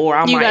right, or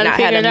I might not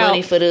have the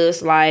money for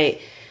this,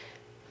 like,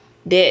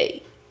 that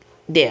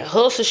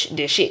hustle,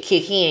 that shit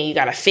kick in. You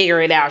gotta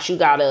figure it out. You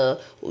gotta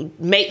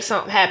make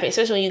something happen,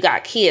 especially when you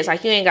got kids.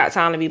 Like, you ain't got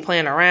time to be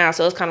playing around.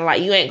 So it's kind of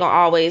like you ain't gonna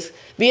always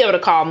be able to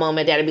call mom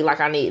and dad and be like,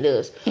 I need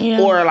this. Yeah.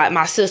 Or like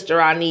my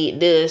sister, I need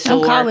this.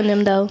 I'm calling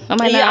them though. I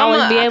might not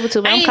always be able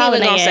to, but I'm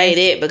calling them. I ain't even gonna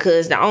say that,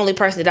 because the only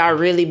person that I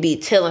really be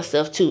telling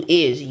stuff to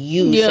is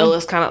you. Yeah. So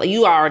it's kind of like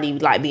you already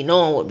like be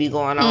knowing what be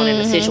going on in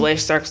the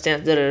situation,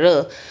 circumstance,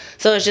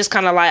 So it's just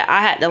kind of like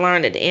I had to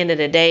learn at the end of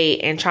the day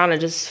and trying to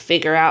just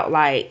figure out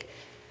like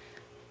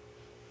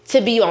to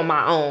be on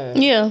my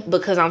own. Yeah.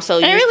 Because I'm so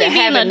used to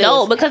having an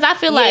adult. Because I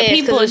feel like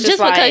people, just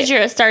because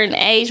you're a certain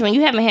age, when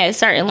you haven't had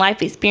certain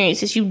life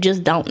experiences, you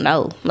just don't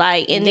know.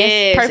 Like, and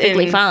that's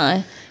perfectly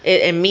fine.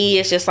 And me,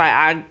 it's just like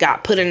I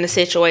got put in a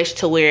situation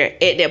to where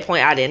at that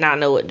point I did not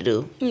know what to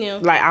do. Yeah.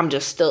 Like, I'm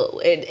just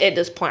stuck. At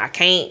this point, I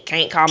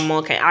can't call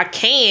mom. I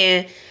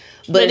can.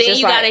 But then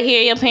you gotta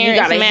hear your parents'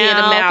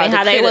 mouth and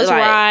how they was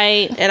like,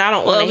 right. And I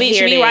don't want to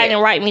hear that. Be right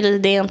and write me this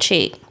damn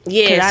check.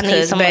 Yes,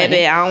 because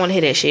baby, I don't want to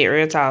hear that shit.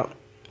 Real talk.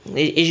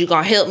 Is you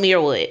gonna help me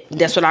or what?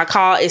 That's what I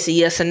call it's a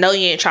yes or no.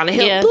 You ain't trying to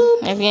help. Yeah.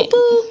 Boop,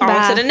 boop.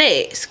 On to the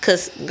next.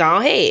 Cause go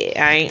ahead.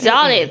 I ain't.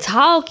 All that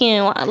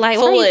talking. Like, why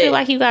do you feel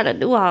like you gotta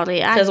do all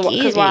that? Cause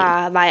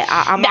why? Like,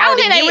 I'm I don't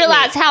think they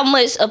realize how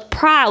much of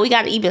pride we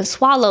gotta even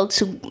swallow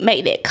to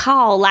make that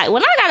call. Like,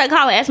 when I gotta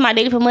call and ask my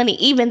daddy for money,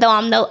 even though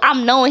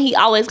I'm knowing he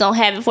always gonna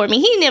have it for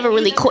me. He never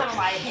really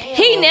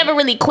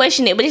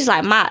questioned it. But it's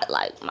like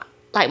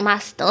my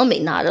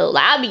stomach not up.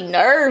 Like, I be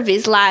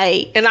nervous.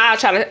 Like, and I'll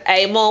try to,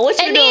 hey, mom, what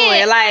you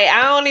doing? Like,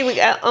 I don't even.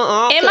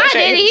 And my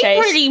daddy, he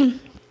pretty.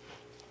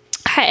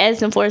 I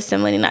asked him for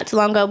some money not too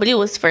long ago, but it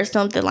was for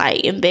something like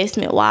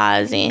investment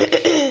wise. And at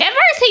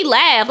first he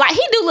laughed, like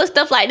he do little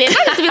stuff like that. And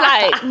I just be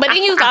like, but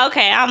then he was like,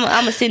 okay, I'm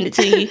gonna send it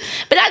to you.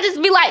 But I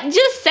just be like,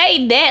 just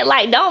say that.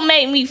 Like, don't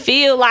make me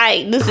feel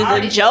like this is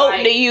a joke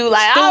to you.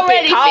 Like, I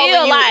already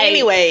feel like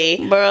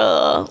anyway,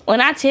 bro.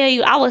 When I tell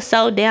you, I was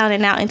so down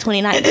and out in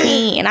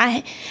 2019,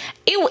 and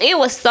it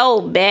was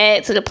so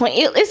bad to the point.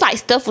 It's like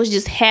stuff was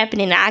just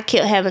happening, and I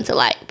kept having to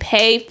like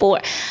pay for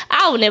it.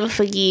 I will never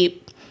forget.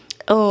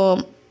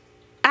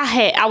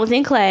 I was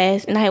in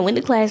class, and I went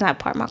to class and I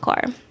parked my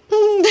car.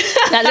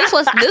 Now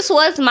this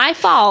was my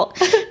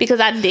fault because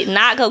I did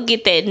not go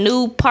get that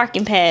new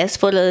parking pass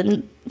for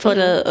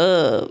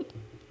the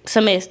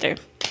semester.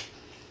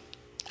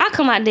 I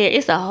come out there,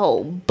 it's a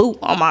whole boot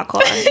on my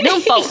car.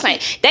 Them folks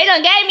ain't. They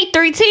done gave me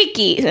 3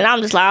 tickets, and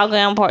I'm just like,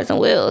 okay, I'm parked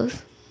somewhere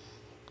else.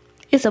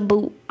 It's a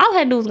boot. All I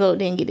had to do was go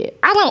there and get it.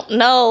 I don't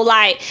know,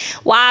 like,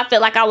 why I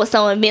felt like I was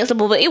so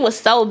invincible, but it was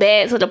so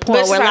bad to the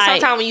point where, like,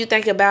 sometimes when you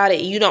think about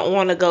it, you don't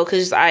want to go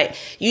because it's like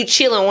you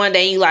chilling one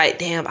day and you like,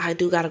 damn, I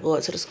do gotta go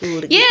up to the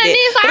school to get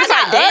that. But it's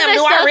like, damn,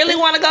 do I really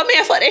want to go?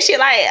 Man, fuck that shit.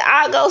 Like,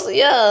 I'll go.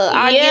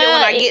 I'll get it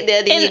when I get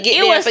there. Then you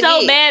get there. It was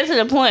so bad to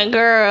the point,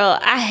 girl.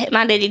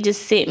 My daddy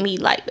just sent me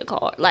like the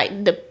card,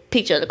 like the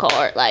picture of the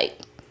card, like.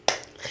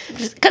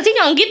 Cause he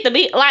gonna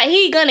get like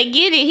he gonna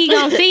get it, he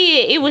gonna see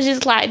it. It was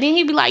just like, then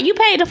he'd be like, "You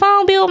paid the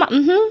phone bill?"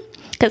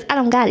 Cause I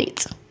don't got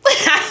it.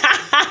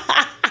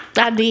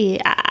 I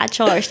did. I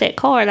charged that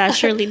card. I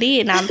surely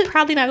did, and I'm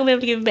probably not gonna be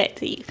able to give it back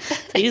to you.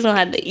 So you just gonna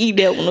have to eat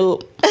that one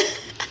up.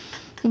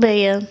 But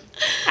yeah,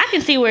 I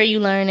can see where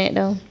you learn it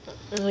though.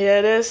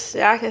 Yeah,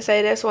 I can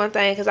say that's one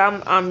thing because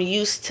I'm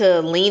used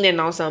to leaning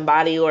on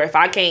somebody, or if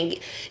I can't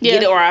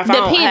get it, or if I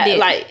don't have,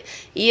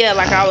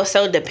 like I was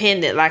so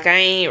dependent, like I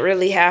ain't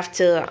really have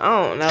to.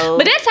 I don't know.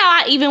 But that's how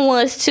I even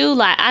was too.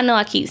 Like I know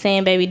I keep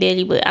saying baby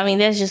daddy, but I mean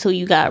that's just who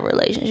you got a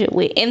relationship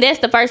with, and that's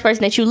the first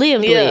person that you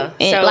lived with,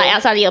 and so, like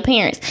outside of your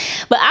parents.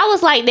 But I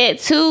was like that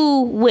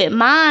too with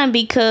mine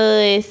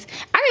because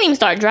I didn't even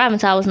start driving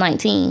until I was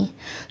 19.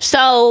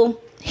 So.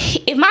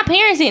 If my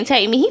parents didn't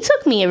take me, he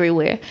took me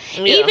everywhere.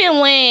 Yeah. Even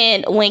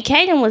when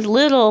Kaden was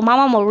little, my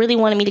mama really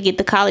wanted me to get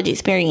the college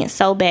experience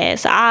so bad.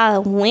 So I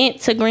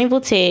went to Greenville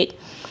Tech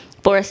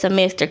for a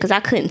semester because I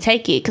couldn't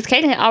take it. Because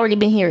Kaden had already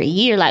been here a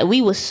year. Like, we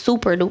was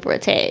super duper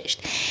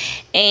attached.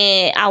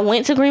 And I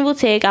went to Greenville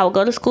Tech. I would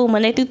go to school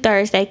Monday through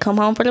Thursday, come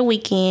home for the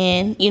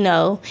weekend, you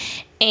know.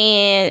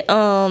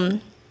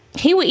 And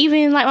he would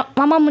even, like,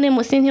 my mom and them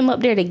would send him up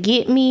there to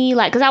get me,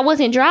 like, because I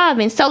wasn't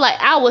driving. So, like,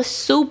 I was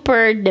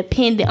super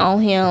dependent on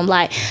him.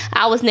 Like,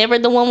 I was never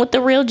the one with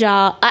the real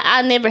job.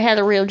 I never had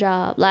a real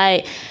job,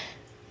 like,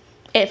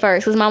 at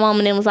first. Because my mom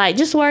and them was like,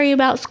 just worry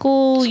about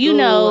school, you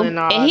know.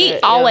 And he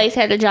always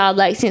had a job,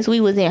 like, since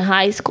we was in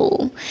high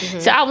school. Mm-hmm.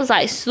 So, I was,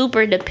 like,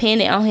 super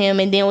dependent on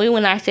him. And then we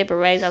went our separate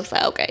ways. I was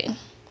like, okay,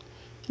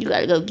 you got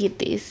to go get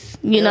this.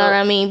 You know what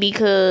I mean?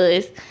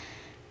 Because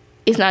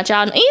it's not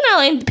y'all, you know,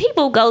 and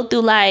people go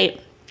through, like,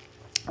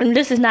 and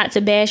this is not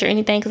to bash or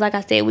anything, because like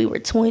I said, we were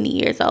 20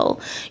 years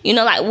old. You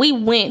know, like, we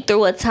went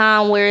through a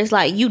time where it's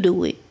like, you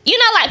do it. You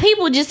know, like,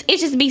 people just, it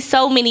just be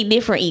so many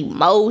different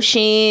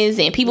emotions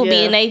and people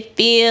be in their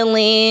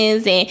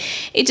feelings, and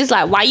it's just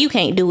like, why you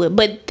can't do it?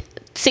 But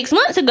 6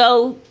 months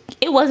ago,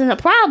 it wasn't a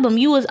problem.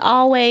 You was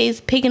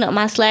always picking up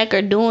my slack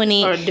or doing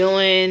it.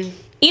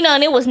 You know,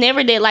 and it was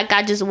never that, like,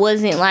 I just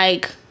wasn't,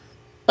 like,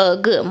 a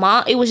good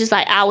mom. It was just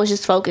like I was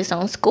just focused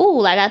on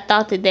school. Like, I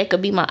thought that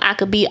could be I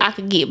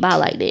could get by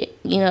like that.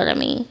 You know what I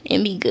mean?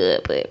 And be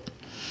good. But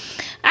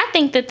I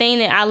think the thing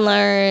that I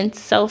learned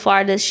so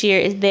far this year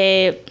is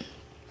that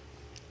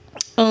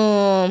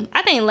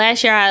I think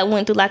last year I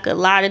went through, like, a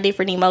lot of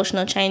different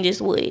emotional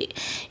changes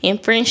in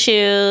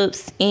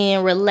friendships,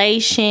 in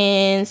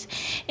relations,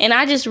 and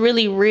I just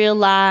really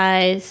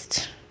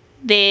realized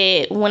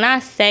that when I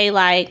say,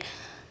 like,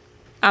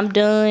 I'm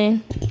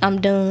done.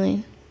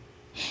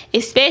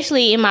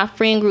 Especially in my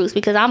friend groups,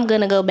 because I'm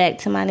gonna go back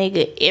to my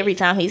nigga every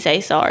time he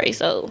say sorry.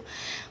 So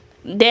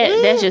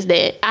that's just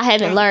that. I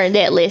haven't learned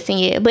that lesson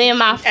yet. But in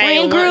my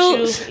friend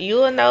groups,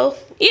 you'll know.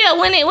 Yeah,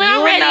 when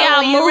I'm ready,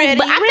 I'll move.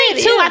 But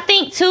I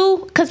think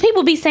too, because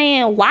people be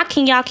saying, why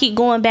can y'all keep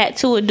going back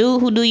to a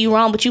dude who do you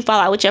wrong, but you fall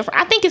out with your friend?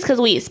 I think it's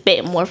because we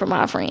expect more from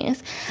our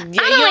friends. Yeah,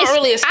 you don't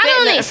really expect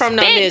nothing from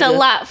no nigga. A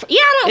lot.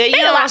 I don't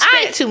expect a lot. I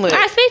expect too much.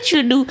 I expect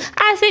you to do.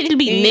 I expect you to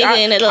be nigga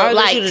and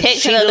like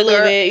texting other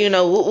girl. You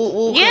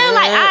know, yeah,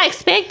 like, I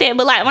expect that,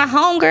 but, like, my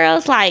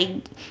homegirls, like,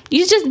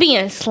 you just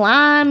being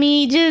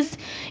slimy, just,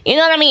 you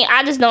know what I mean?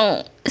 I just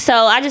don't. So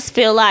I just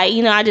feel like,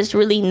 you know, I just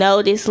really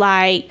notice,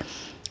 like,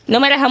 no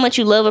matter how much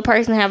you love a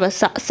person, have a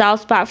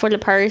soft spot for the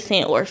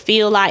person, or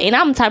feel like, and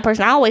I'm the type of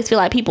person, I always feel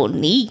like people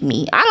need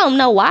me. I don't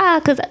know why,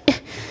 because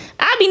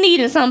I be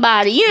needing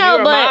somebody, you know. You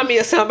remind me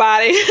of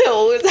somebody we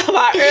were talking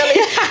about earlier.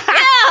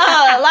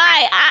 Yeah,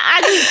 like,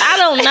 I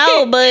don't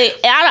know, but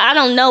I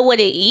don't know what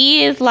it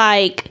is,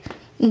 like,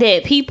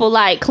 that people,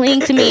 like, cling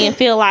to me and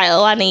feel like,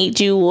 oh, I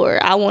need you,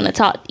 or I want to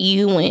talk to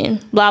you,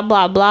 and blah,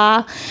 blah,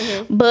 blah.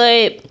 Mm-hmm.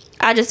 But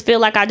I just feel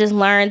like I just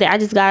learned that I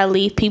just got to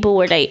leave people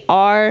where they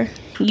are.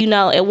 You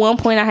know, at one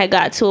point I had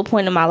got to a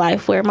point in my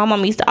life where my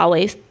mom used to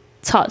always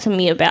talk to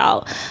me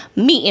about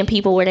meeting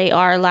people where they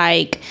are.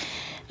 Like,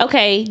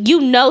 okay,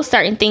 you know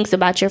certain things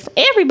about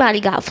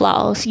everybody got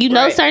flaws. You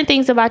know certain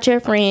things about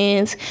your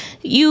friends.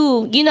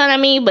 You know what I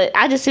mean? But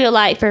I just feel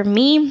like, for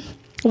me,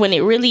 when it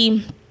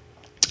really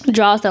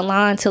draws the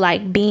line to,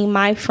 like, being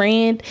my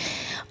friend,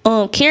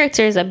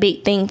 character is a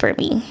big thing for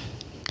me.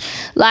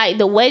 Like,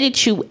 the way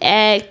that you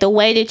act, the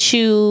way that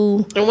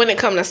you, and when it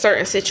comes to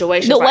certain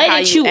situations, the like way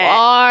that you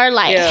are,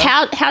 like,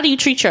 how do you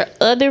treat your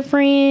other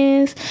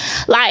friends?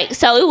 Like,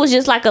 so it was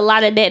just, like, a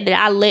lot of that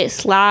I let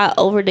slide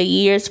over the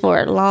years for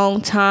a long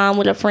time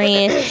with a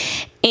friend,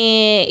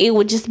 and it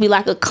would just be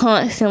like a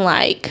constant,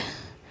 like,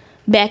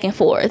 back and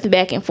forth.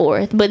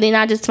 But then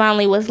I just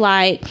finally was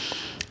like,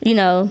 you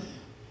know,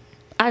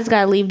 I just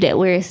gotta leave that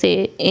where it's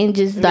at and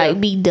just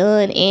like be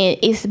done. And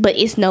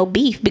it's no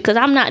beef because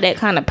I'm not that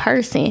kind of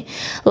person.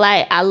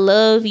 Like, I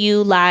love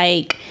you,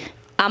 like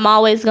I'm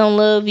always gonna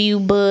love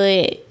you,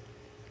 but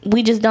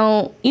we just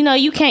don't,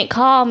 you can't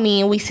call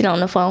me and we sit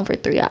on the phone for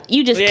 3 hours.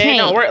 You just can't. It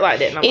don't work like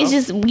that no more. It's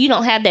just, you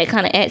don't have that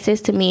kind of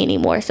access to me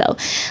anymore. So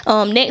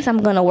next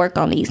I'm gonna work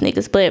on these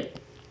niggas. But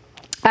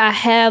I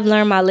have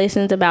learned my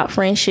lessons about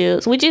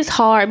friendships, which is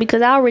hard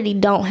because I already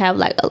don't have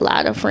like a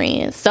lot of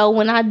friends. So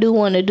when I do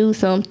want to do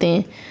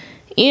something,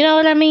 you know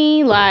what I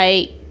mean?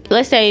 Like,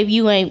 let's say if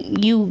you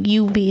ain't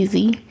you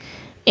busy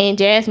and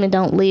Jasmine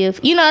don't live,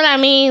 you know what I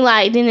mean?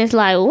 Like, then it's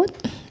like, what?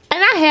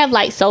 And I have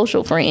like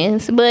social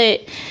friends,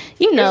 but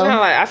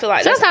I feel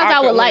like sometimes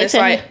I would like to.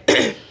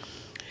 Like,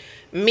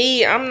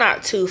 me, I'm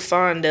not too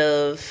fond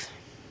of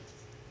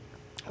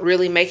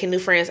really making new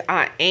friends.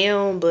 I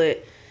am,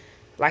 but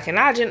like in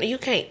our generation, you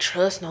can't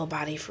trust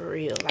nobody for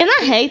real. Like, and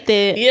I hate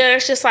that. Yeah,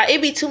 it's just like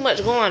it be too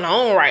much going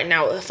on right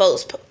now with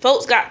folks.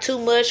 Folks got too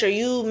much, or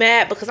you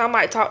mad because I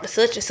might talk to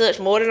such and such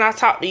more than I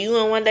talked to you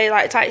in one day,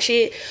 like type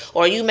shit.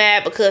 Or you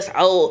mad because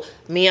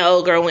me and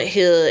old girl went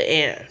here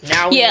and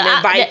now we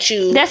invite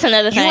you. That's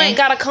another thing. You ain't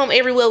gotta come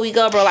everywhere we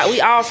go, bro. Like,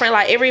 we all friends.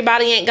 Like,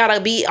 everybody ain't gotta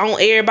be on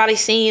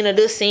everybody's scene or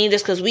this scene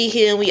just because we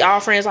here and we all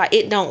friends. Like,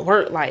 it don't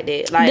work like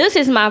that. Like, this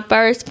is my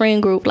first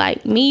friend group.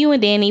 Like, me, you,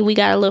 and Danny, we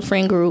got a little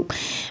friend group.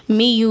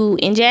 Me, you,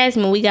 and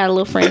Jasmine, we got a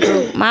little friend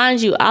group.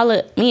 Mind you,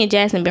 me and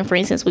Jasmine been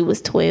friends since we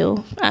was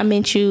 12. I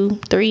met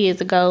you 3 years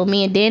ago.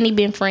 Me and Danny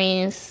been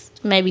friends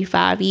maybe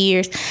 5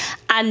 years.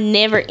 I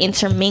never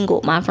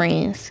intermingled my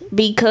friends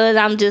because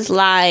I'm just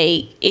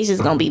like, it's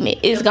just gonna be me.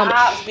 It's gonna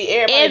be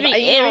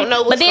everybody. You don't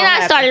know what's But then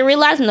I started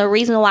realizing the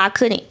reason why I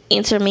couldn't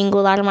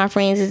intermingle a lot of my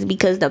friends is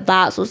because the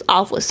vibes was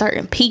off with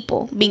certain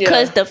people.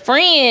 Because the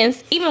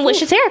friends, even with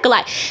Shaterica,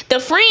 like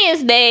the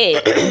friends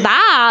that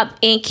vibe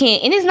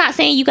and it's not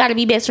saying you got to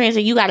be best friends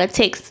or you got to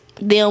text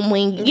them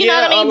when you know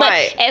what I mean, but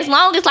as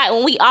long as like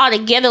when we all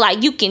together,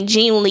 like you can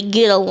genuinely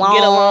get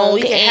along,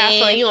 we can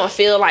have fun. You don't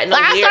feel like no.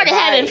 Like, I started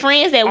having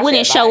friends that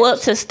wouldn't show up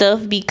to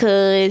stuff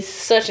because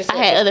such and such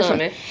I had other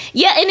friends.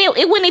 Yeah, and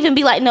it wouldn't even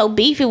be like no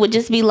beef. It would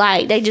just be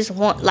like they just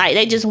want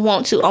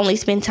to only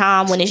spend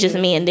time when it's just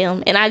me and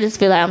them, and I just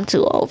feel like I'm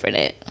too old for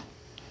that.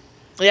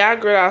 Yeah, I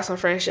grew out some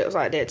friendships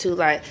like that too.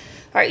 Like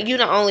you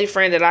the only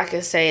friend that I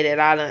can say that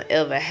I done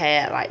ever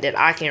had like that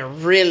I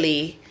can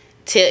really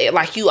tell,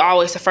 like, you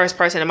always the first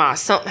person in mind.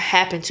 Something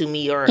happened to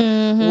me or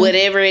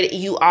whatever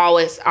you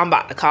always, I'm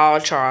about to call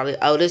Charlie.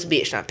 Oh, this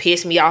bitch done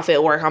pissed me off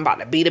at work. I'm about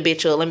to beat a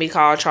bitch up. Let me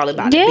call Charlie.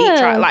 About to beat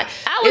Charlie. Like,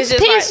 I was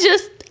pissed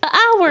just an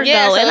hour ago,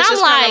 so and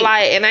I'm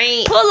like, and I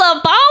ain't pull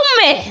up on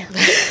me.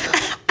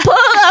 Pull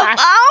up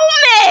on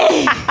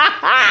me,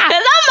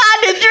 cause I'm about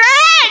to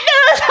drag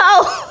this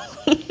hoe.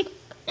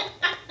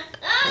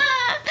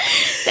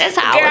 That's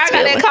how girl, I was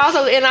got that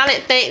call, and I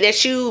didn't think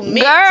that you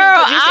meant girl,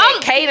 to, because you said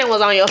Kaden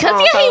was on your phone.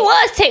 Because he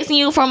was texting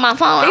you from my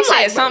phone. He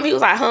said something. He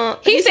was like, huh?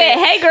 He said,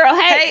 hey girl,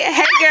 hey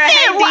girl,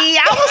 hey D.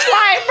 I was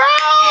like, bro,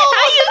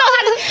 how you know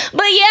how to?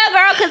 But yeah,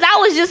 girl, because I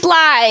was just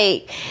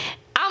like,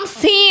 I'm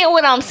seeing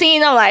what I'm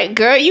seeing. I'm like,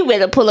 girl, you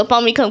better pull up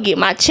on me, come get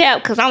my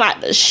chap, because I'm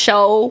about to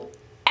show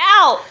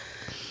out.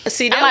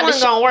 See, that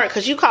wasn't gonna work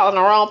because you calling the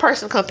wrong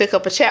person to come pick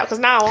up a chat. Because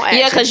now I won't action.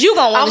 Yeah, because you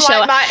gonna want to show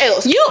like my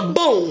else.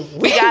 Boom,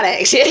 we got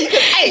action.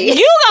 Hey,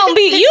 you gonna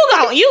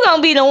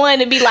be the one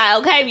to be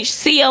like, okay, we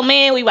see your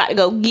man. We about to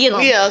go get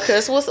him. Yeah,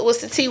 because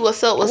what's the tea?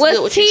 What's up? What's good?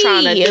 What you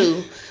trying to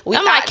do?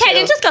 I'm like,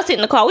 Kaden, just go sit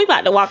in the car. We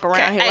about to walk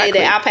around here. Hey, the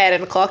iPad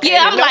in the car.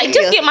 Yeah, I'm like,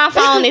 just get my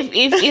phone.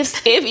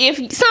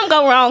 If something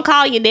go wrong,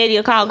 call your daddy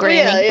or call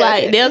granny.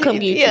 Like, they'll come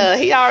get you. Yeah,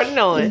 he already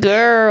know it.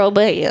 Girl,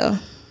 but yeah.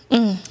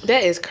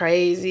 That is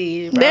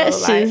crazy, bro.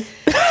 That's like,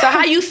 so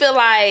how you feel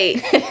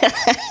like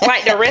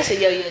the rest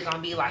of your year gonna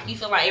be like? You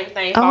feel like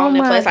everything falling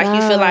in place? Like,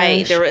 you feel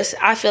like the rest?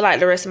 I feel like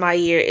the rest of my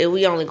year,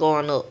 we only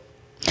going up.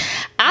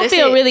 I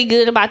feel really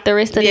good about the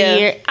rest of the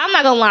year. I'm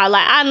not gonna lie.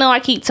 Like, I know I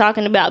keep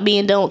talking about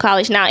being done with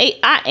college. Now,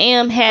 I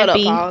am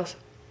happy. Hold up, pause.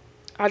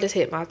 I just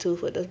hit my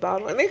tooth with this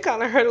bottle, and it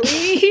kind of hurt a little.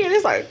 You hear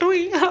it's like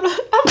doing. I'm glad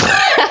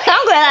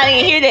I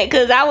didn't hear that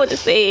because I would have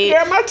said,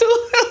 yeah, my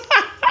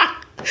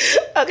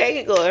tooth. Okay,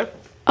 keep going.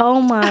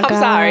 Oh my god. I'm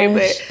sorry,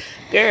 but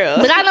girl.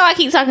 But I know I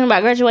keep talking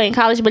about graduating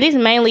college, but it's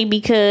mainly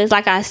because,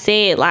 like I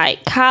said,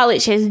 like,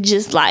 college has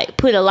just like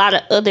put a lot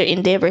of other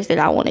endeavors that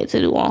I wanted to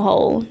do on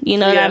hold. You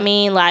know what I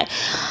mean? Like,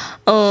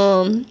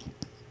 and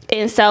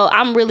so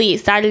I'm really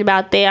excited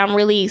about that. I'm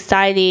really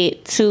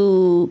excited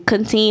to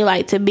continue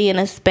like to be in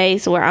a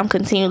space where I'm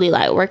continually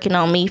like working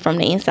on me from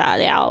the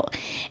inside out,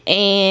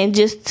 and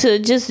just to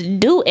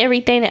do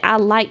everything that I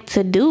like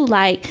to do.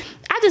 Like,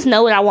 I just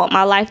know what I want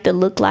my life to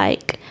look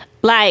like.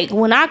 Like,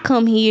 when I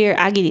come here,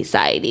 I get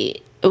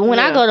excited. When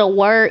I go to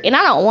work, and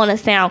I don't want to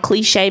sound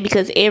cliche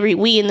because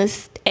we in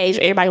this age,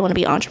 everybody want to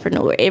be an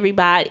entrepreneur.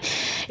 Everybody,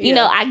 you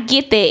know, I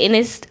get that,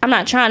 and I'm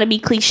not trying to be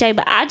cliche,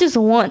 but I just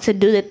want to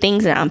do the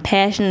things that I'm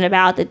passionate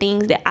about, the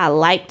things that I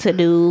like to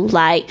do,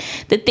 like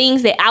the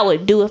things that I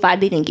would do if I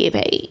didn't get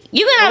paid.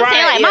 You know what I'm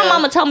saying? Like, my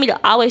mama told me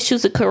to always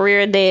choose a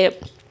career that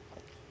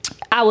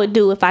I would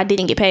do if I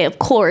didn't get paid. Of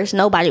course,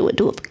 nobody would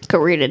do a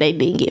career that they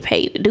didn't get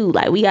paid to do.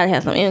 Like, we gotta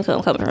have some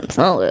income coming from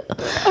somewhere.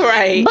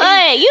 Right.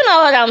 But you know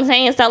what I'm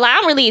saying. So like,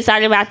 I'm really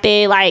excited about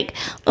that. Like,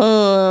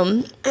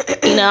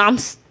 you know, I'm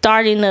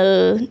starting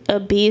a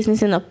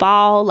business in the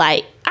fall.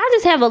 Like, I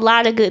just have a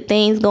lot of good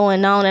things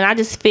going on, and I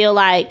just feel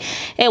like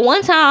at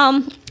one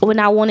time when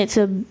I wanted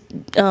to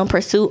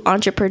pursue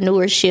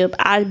entrepreneurship,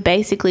 I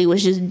basically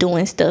was just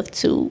doing stuff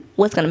to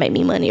what's gonna make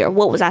me money, or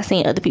what was I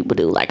seeing other people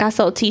do. Like, I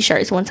sold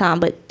t-shirts one time,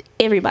 but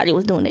everybody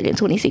was doing it in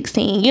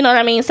 2016. You know what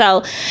I mean? So,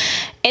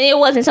 and it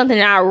wasn't something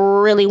that I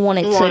really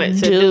wanted to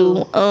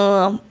do.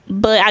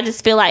 But I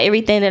just feel like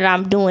everything that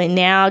I'm doing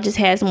now just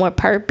has more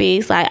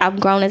purpose. Like, I've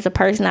grown as a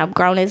person. I've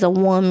grown as a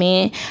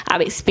woman.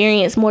 I've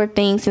experienced more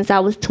things since I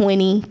was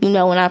 20. You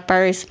know, when I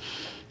first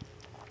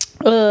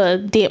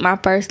did my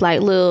first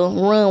like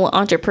little run with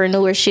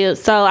entrepreneurship.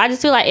 So I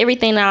just feel like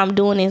everything that I'm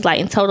doing is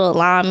like in total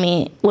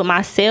alignment with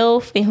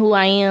myself and who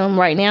I am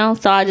right now.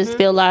 So I just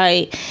feel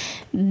like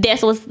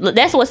that's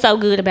what's so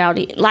good about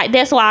it. Like,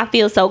 that's why I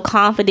feel so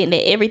confident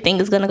that everything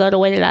is gonna go the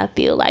way that I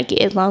feel like it,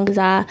 as long as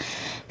I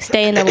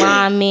stay in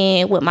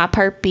alignment with my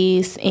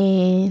purpose.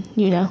 And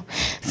you know,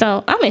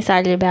 so I'm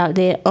excited about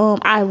that.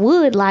 I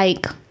would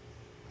like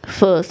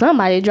for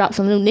somebody to drop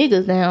some new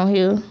niggas down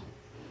here.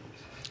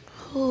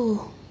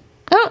 Ooh.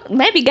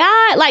 Maybe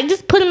God, like,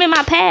 just put them in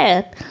my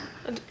path.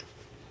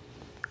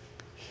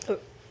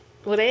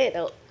 What that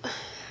though?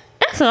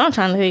 That's what I'm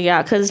trying to figure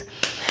out, cause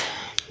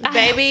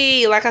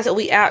baby, like I said,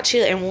 we out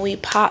chill, and when we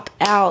pop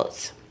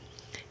out,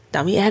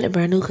 don't be acting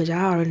brand new, cause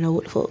y'all already know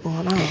what the fuck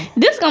going on.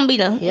 This gonna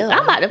be I'm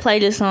about to play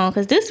this song,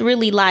 cause this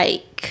really,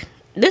 like,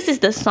 this is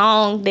the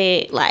song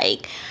that,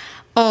 like,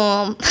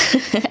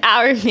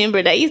 I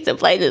remember they used to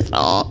play this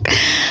song.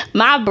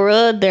 My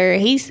brother,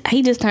 he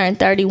just turned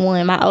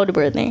 31. My older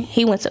brother,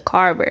 he went to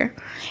Carver,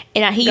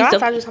 and he used to. I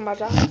thought you was talking about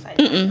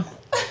Joshua.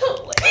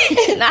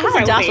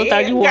 Nah, Joshua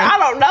 31. Girl, I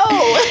don't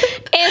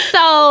know. And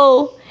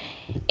so,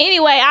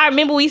 anyway, I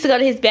remember we used to go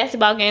to his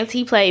basketball games.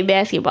 He played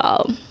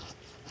basketball,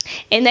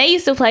 and they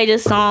used to play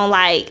this song.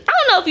 Like, I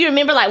don't know if you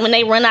remember, like, when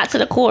they run out to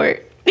the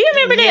court. Do you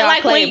remember that?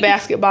 Like, playing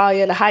basketball,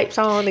 the hype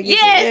song. So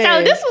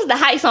this was the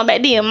hype song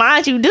back then.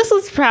 Mind you, this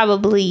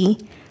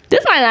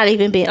might not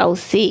even been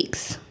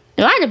 06.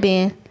 It might have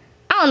been.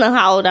 I don't know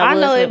how old I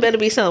was. I know it better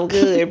be something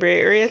good, bro.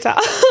 Real talk.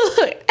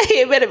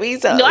 It better be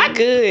something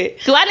good.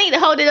 Do I need to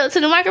hold it up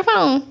to the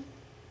microphone?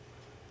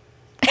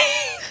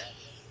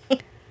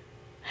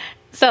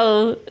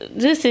 So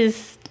this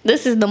is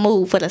the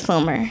move for the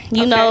summer.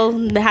 You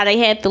know how they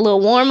had the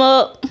little warm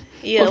up.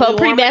 Yeah, before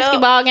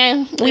pre-basketball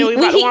game.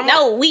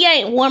 We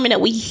ain't warming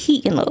up. We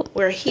heating up.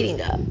 We're heating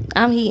up.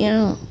 I'm heating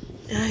up.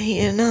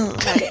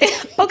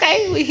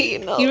 Okay, we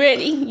heating up. You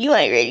ready? You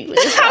ain't ready for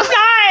this. I'm not.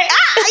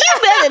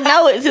 You better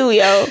know it too,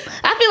 yo.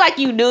 I feel like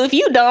you do. If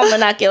you don't, I'm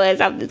gonna knock your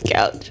ass off this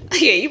couch.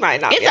 Yeah, you might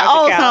knock me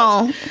off the couch. It's an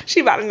old song. She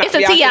about to knock me off.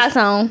 It's a T.I.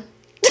 song.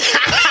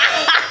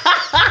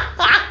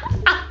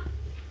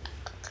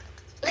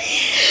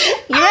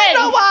 You ready? I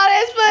don't know why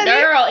that's funny.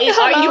 Girl,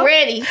 are you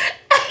ready?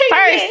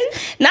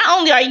 First, not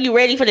only are you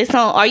ready for this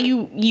song, are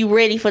you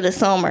ready for the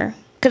summer?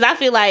 Because I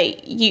feel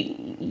like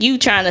you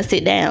trying to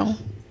sit down.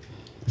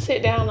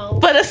 Sit down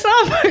on for the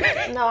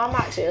summer. No, I'm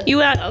not sure.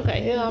 You out?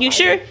 Okay. Yeah, you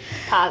sure?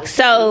 Positive.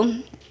 So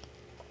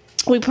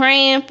we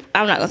praying.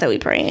 I'm not gonna say we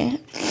praying.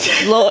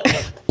 Lord.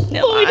 What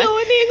we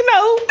doing, nigga?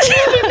 No.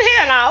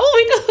 Hell no. What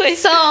we doing?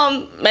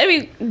 So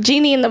maybe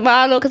Genie in the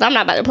bottle, because I'm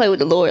not about to play with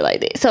the Lord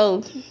like that.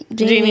 So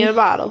Genie in the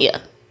bottle. Yeah.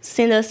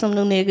 Send us some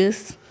new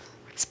niggas.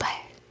 Splash.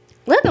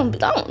 Don't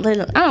let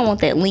them. I don't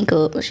want that link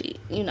up or shit.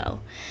 You know.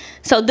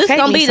 So this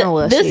gonna be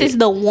this is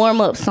the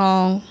warm up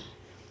song.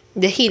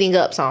 The heating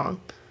up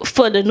song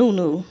for the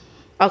Nunu.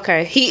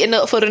 Okay, heating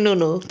up for the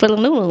Nunu. For the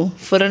Nunu.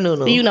 For the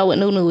Nunu. You know what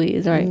Nunu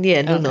is, right?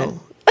 Yeah, Nunu. Okay.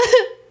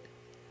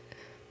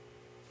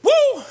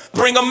 Woo!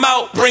 Bring them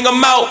out, bring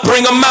them out,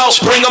 bring them out,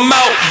 bring them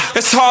out.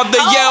 It's hard to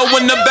yell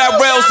when the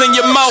barrel's in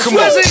your mouth. Come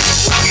on.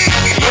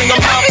 Bring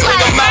them out, bring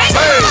them out.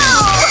 Hey.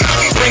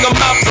 Bring them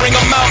out, bring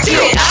them out.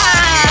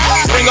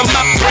 Bring them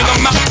out, bring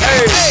them out.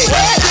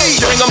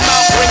 Hey. Bring them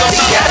out, bring them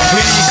out.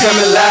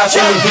 Coming live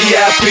from the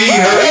VIP.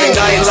 Heard the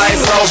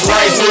nightlife, house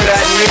life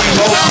without me.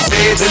 Most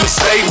feds in the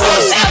state wanna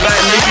see by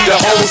me. The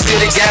whole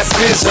city got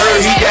pissed. Heard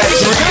he got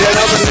 3. That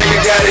other nigga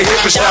got a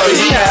hip and shout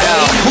he got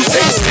out. Who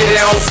take the city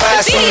on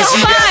fire soon as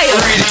he got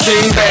 3? The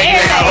king back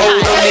now.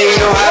 Hold don't even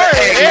know how to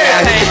act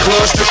now. Hit the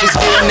club, strippers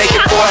getting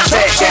naked for a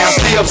fat down.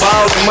 Still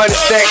ballin', money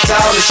stacked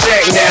tall in the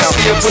shack now.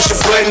 Still push a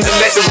button to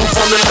let the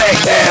roof on the lag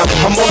down.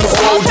 I'm on the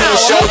road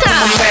doing shows with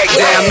my Mac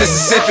down.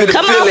 Mississippi to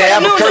Philly,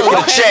 Albuquerque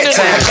to Chat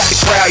Town. Got the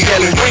crowd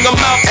yelling. Bring them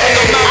out, bring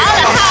them out. All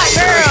the hot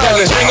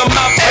girls. Bring them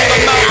out, bring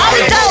them out. All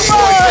the dope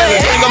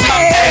boys. Bring them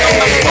out, bring them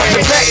out. From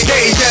the back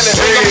gate yelling.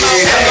 Bring them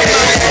out, bring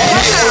them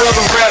out.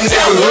 Other rap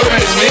neighborhood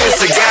in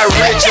this. I got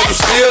rich and I'm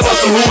still on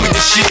some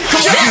hooligan shit.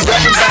 You be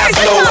rapping by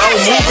flow,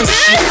 I'm moving the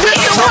shit.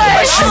 I'm talking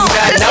about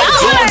shooting out, now I'm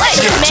doing the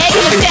shit.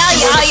 Y'all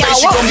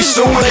want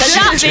to, but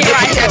not been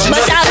right.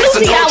 But y'all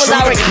knew y'all was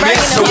already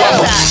breaking them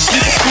up.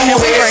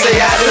 Cool head,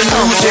 stay out of the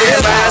news,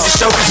 headlines and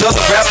show these other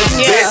rappers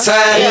it's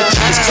bedtime.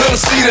 It's clear to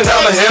see that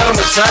I'm ahead of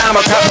my time.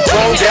 I copy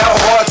phoned out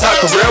hard, talk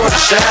career with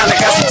a shine. I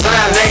got some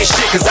time, they ain't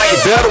shit, cause I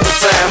get better with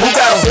time. Who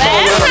got a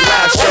phone on a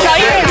live show?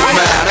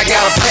 Mine. I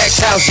got a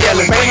packed house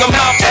yelling. Bring them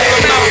out, hey,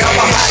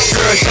 I'm a hot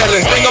girl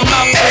yelling. Bring them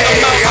out,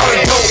 hey, all the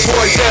dope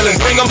boys yelling.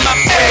 Bring them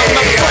out, hey,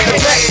 bring the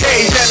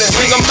backstage yelling.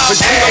 Bring them out,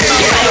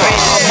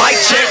 mic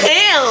check.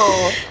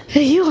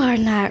 You are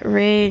not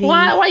ready.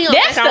 Why you don't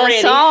That's think I'm the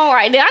ready? song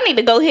right there. I need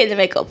to go ahead and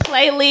make a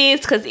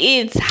playlist because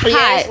it's hot.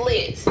 Yeah, it's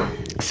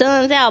lit.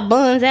 Sun's out,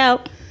 buns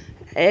out.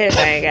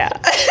 Everything out.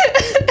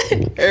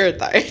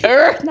 Everything.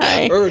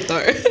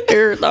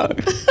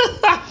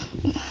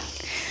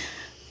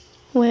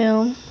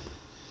 Well,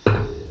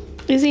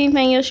 is there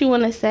anything else you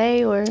want to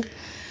say, or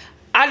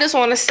I just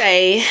want to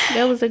say,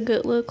 that was a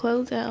good little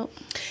closeout?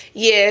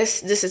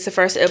 yes, this is the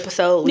first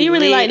episode. Do you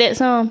really like that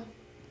song?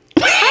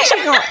 How she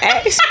gonna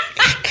ask?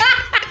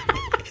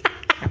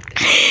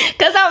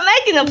 Because I'm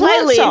making a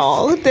What playlist.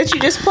 song that you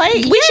just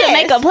played? We should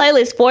make a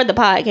playlist for the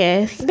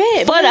podcast.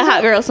 Bet, for the bet.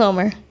 Hot Girl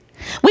Summer.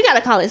 We got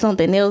to call it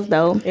something else,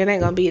 though. It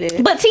ain't gonna be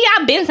that. But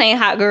T.I. been saying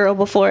Hot Girl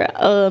before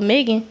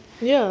Megan.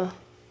 Yeah.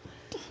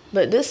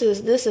 But this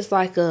is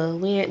like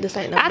this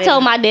ain't no. I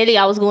told my daddy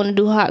I was going to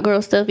do Hot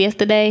Girl stuff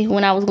yesterday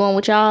when I was going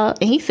with y'all.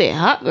 And he said,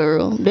 Hot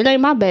Girl? That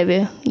ain't my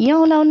baby. You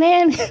don't know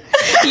Nan? You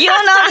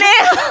don't know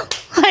Nan?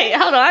 Like,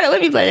 hold on.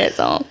 Let me play that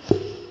song.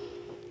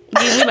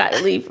 Yeah, we about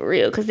to leave for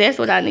real. Because that's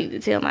what I need to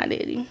tell my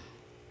daddy.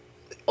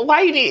 Why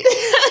you need?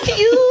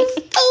 You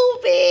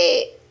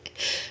stupid.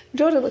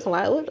 Jordan looking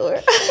like what door?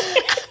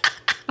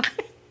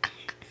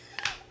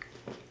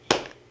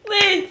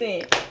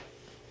 Listen.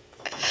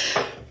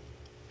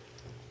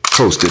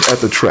 Hosted at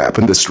the Trap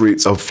in the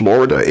streets of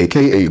Florida,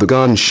 aka the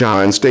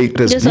Gunshine State,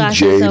 as Just so I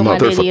should DJ tell my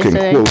daddy motherfucking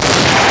yesterday. quote.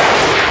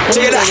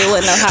 It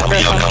wasn't no Hot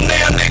Girl song.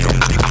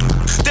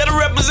 That'll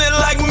represent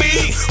like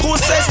me. Who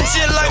say some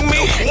shit like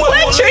me?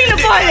 What Trina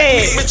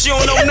party? But you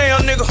don't know now,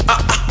 nigga.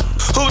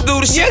 Who do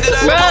the shit that I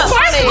Bro, do?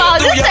 first of all,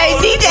 this ain't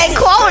DJ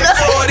Quota.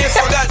 If I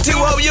got two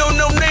of you don't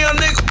know now,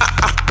 nigga.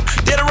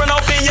 That'll run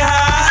off in your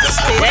eyes.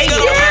 They get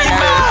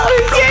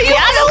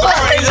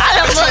I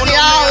don't fuck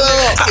y'all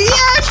up. You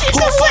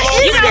know what?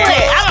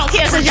 I don't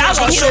care because y'all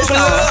gonna hear this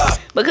song.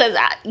 Because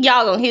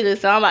y'all gonna hear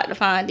this song. I'm about to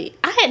find it.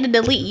 I had to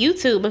delete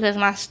YouTube because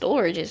my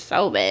storage is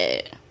so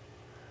bad.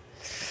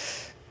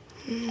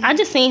 I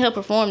just seen her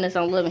perform this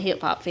on Love and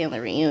Hip Hop Family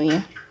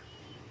Reunion.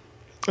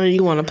 Or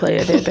you want to play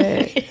it that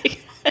bad? Because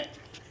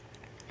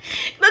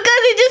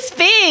it just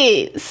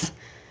fits.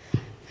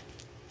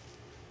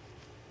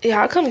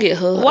 Yeah, I'll come get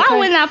her. Why okay?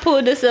 wouldn't I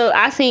pull this up?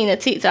 I seen a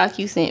TikTok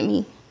you sent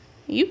me.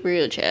 You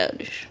real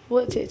childish.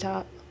 What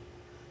TikTok?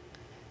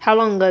 How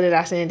long ago did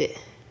I send it?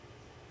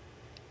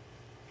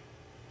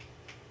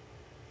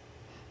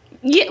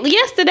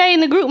 Yesterday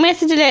in the group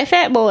message of that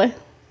fat boy.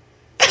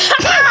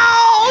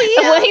 Oh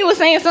yeah. When he was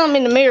saying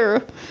something in the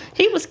mirror.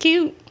 He was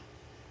cute.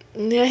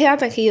 Yeah, I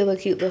think he a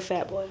little cute little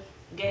fat boy.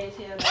 Gay as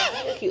hell.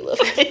 A cute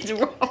little fat. What's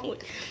wrong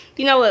with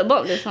you? Know what?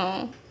 Bump this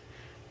song.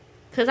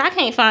 Because I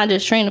can't find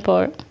this Trina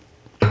part.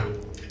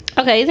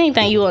 Okay, is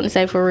anything you want to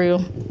say for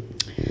real?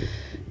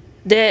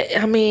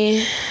 That, I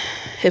mean,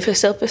 if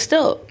it's up, it's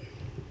up.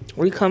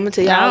 We coming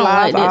to I y'all don't live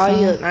like that all song.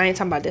 year. I ain't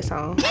talking about that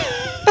song.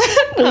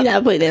 We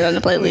gotta put that on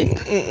the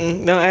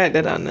playlist. Don't add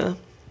that on there.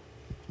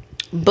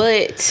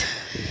 But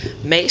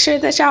make sure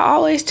that y'all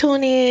always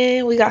tune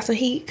in. We got some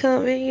heat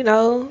coming, you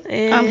know.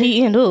 And I'm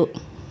heating up.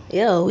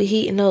 yeah, we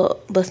heating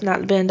up, busting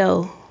out the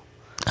bando.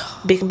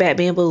 Big and bad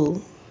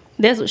bamboo.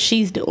 That's what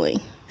she's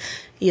doing.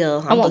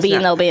 Yeah, I won't be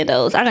in no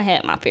bandos. I done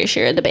had my fair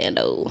share of the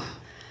bando.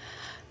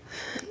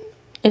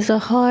 It's a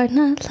hard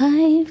not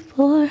life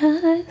for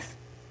us.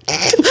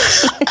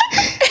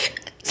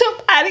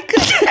 Somebody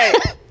could say.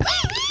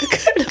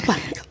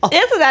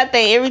 That's what I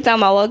think every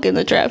time I walk in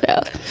the trap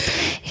house.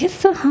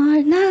 It's a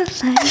hard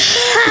not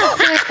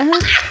life for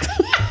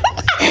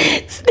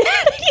us.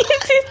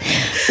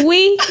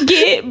 We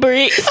get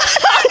bricks.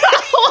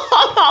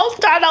 I'll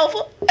start over.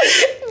 Girl,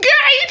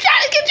 you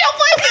trying to get your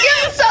voice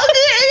together so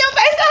good in your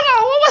face.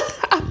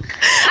 Hold on.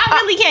 I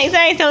really can't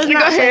sing, so it's Go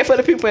not. ahead for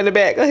the people in the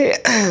back. Go ahead.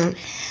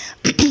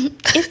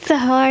 It's a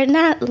hard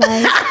not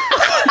life.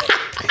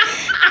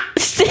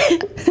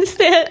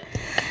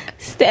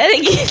 Instead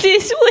of get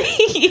this,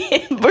 we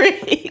get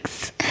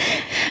bricks.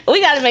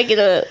 We gotta make it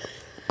up.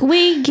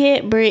 We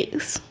get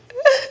bricks.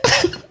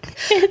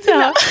 It's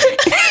hard.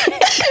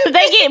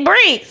 They get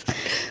bricks.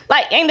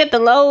 Like, ain't that the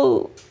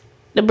load?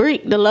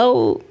 The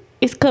load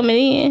is coming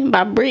in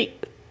by brick.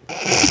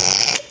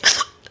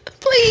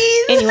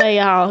 Please. Anyway,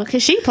 y'all,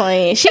 cause she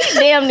playing. She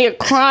damn near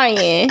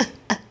crying.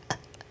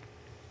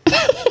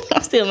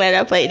 I'm still mad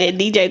I played that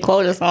DJ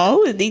Quota song.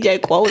 Who is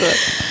DJ Quota?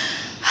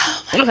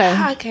 Okay.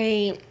 I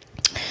can't.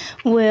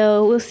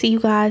 Well, we'll see you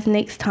guys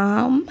next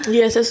time.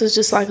 Yes, this was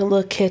just like a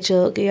little catch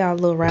up. Get y'all a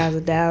little razzle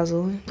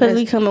dazzle. Cause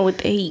we coming with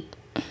the heat.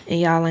 And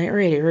y'all ain't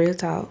ready. Real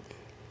talk.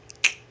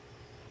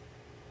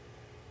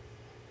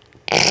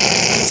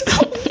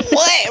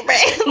 What, man?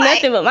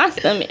 Nothing but my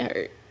stomach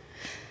hurt.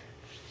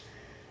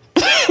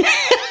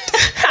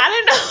 I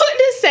didn't know what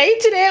to say.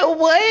 relate to that?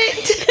 What?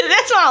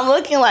 That's why I'm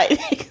looking like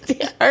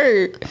it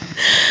hurt.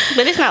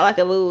 But it's not like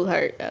a boo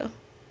hurt though.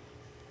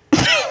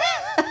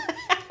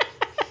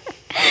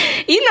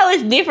 You know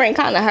it's different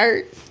kind of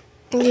hurts.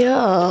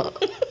 Yeah.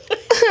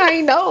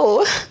 I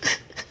know.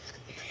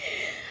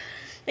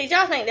 Did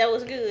y'all think that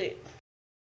was good?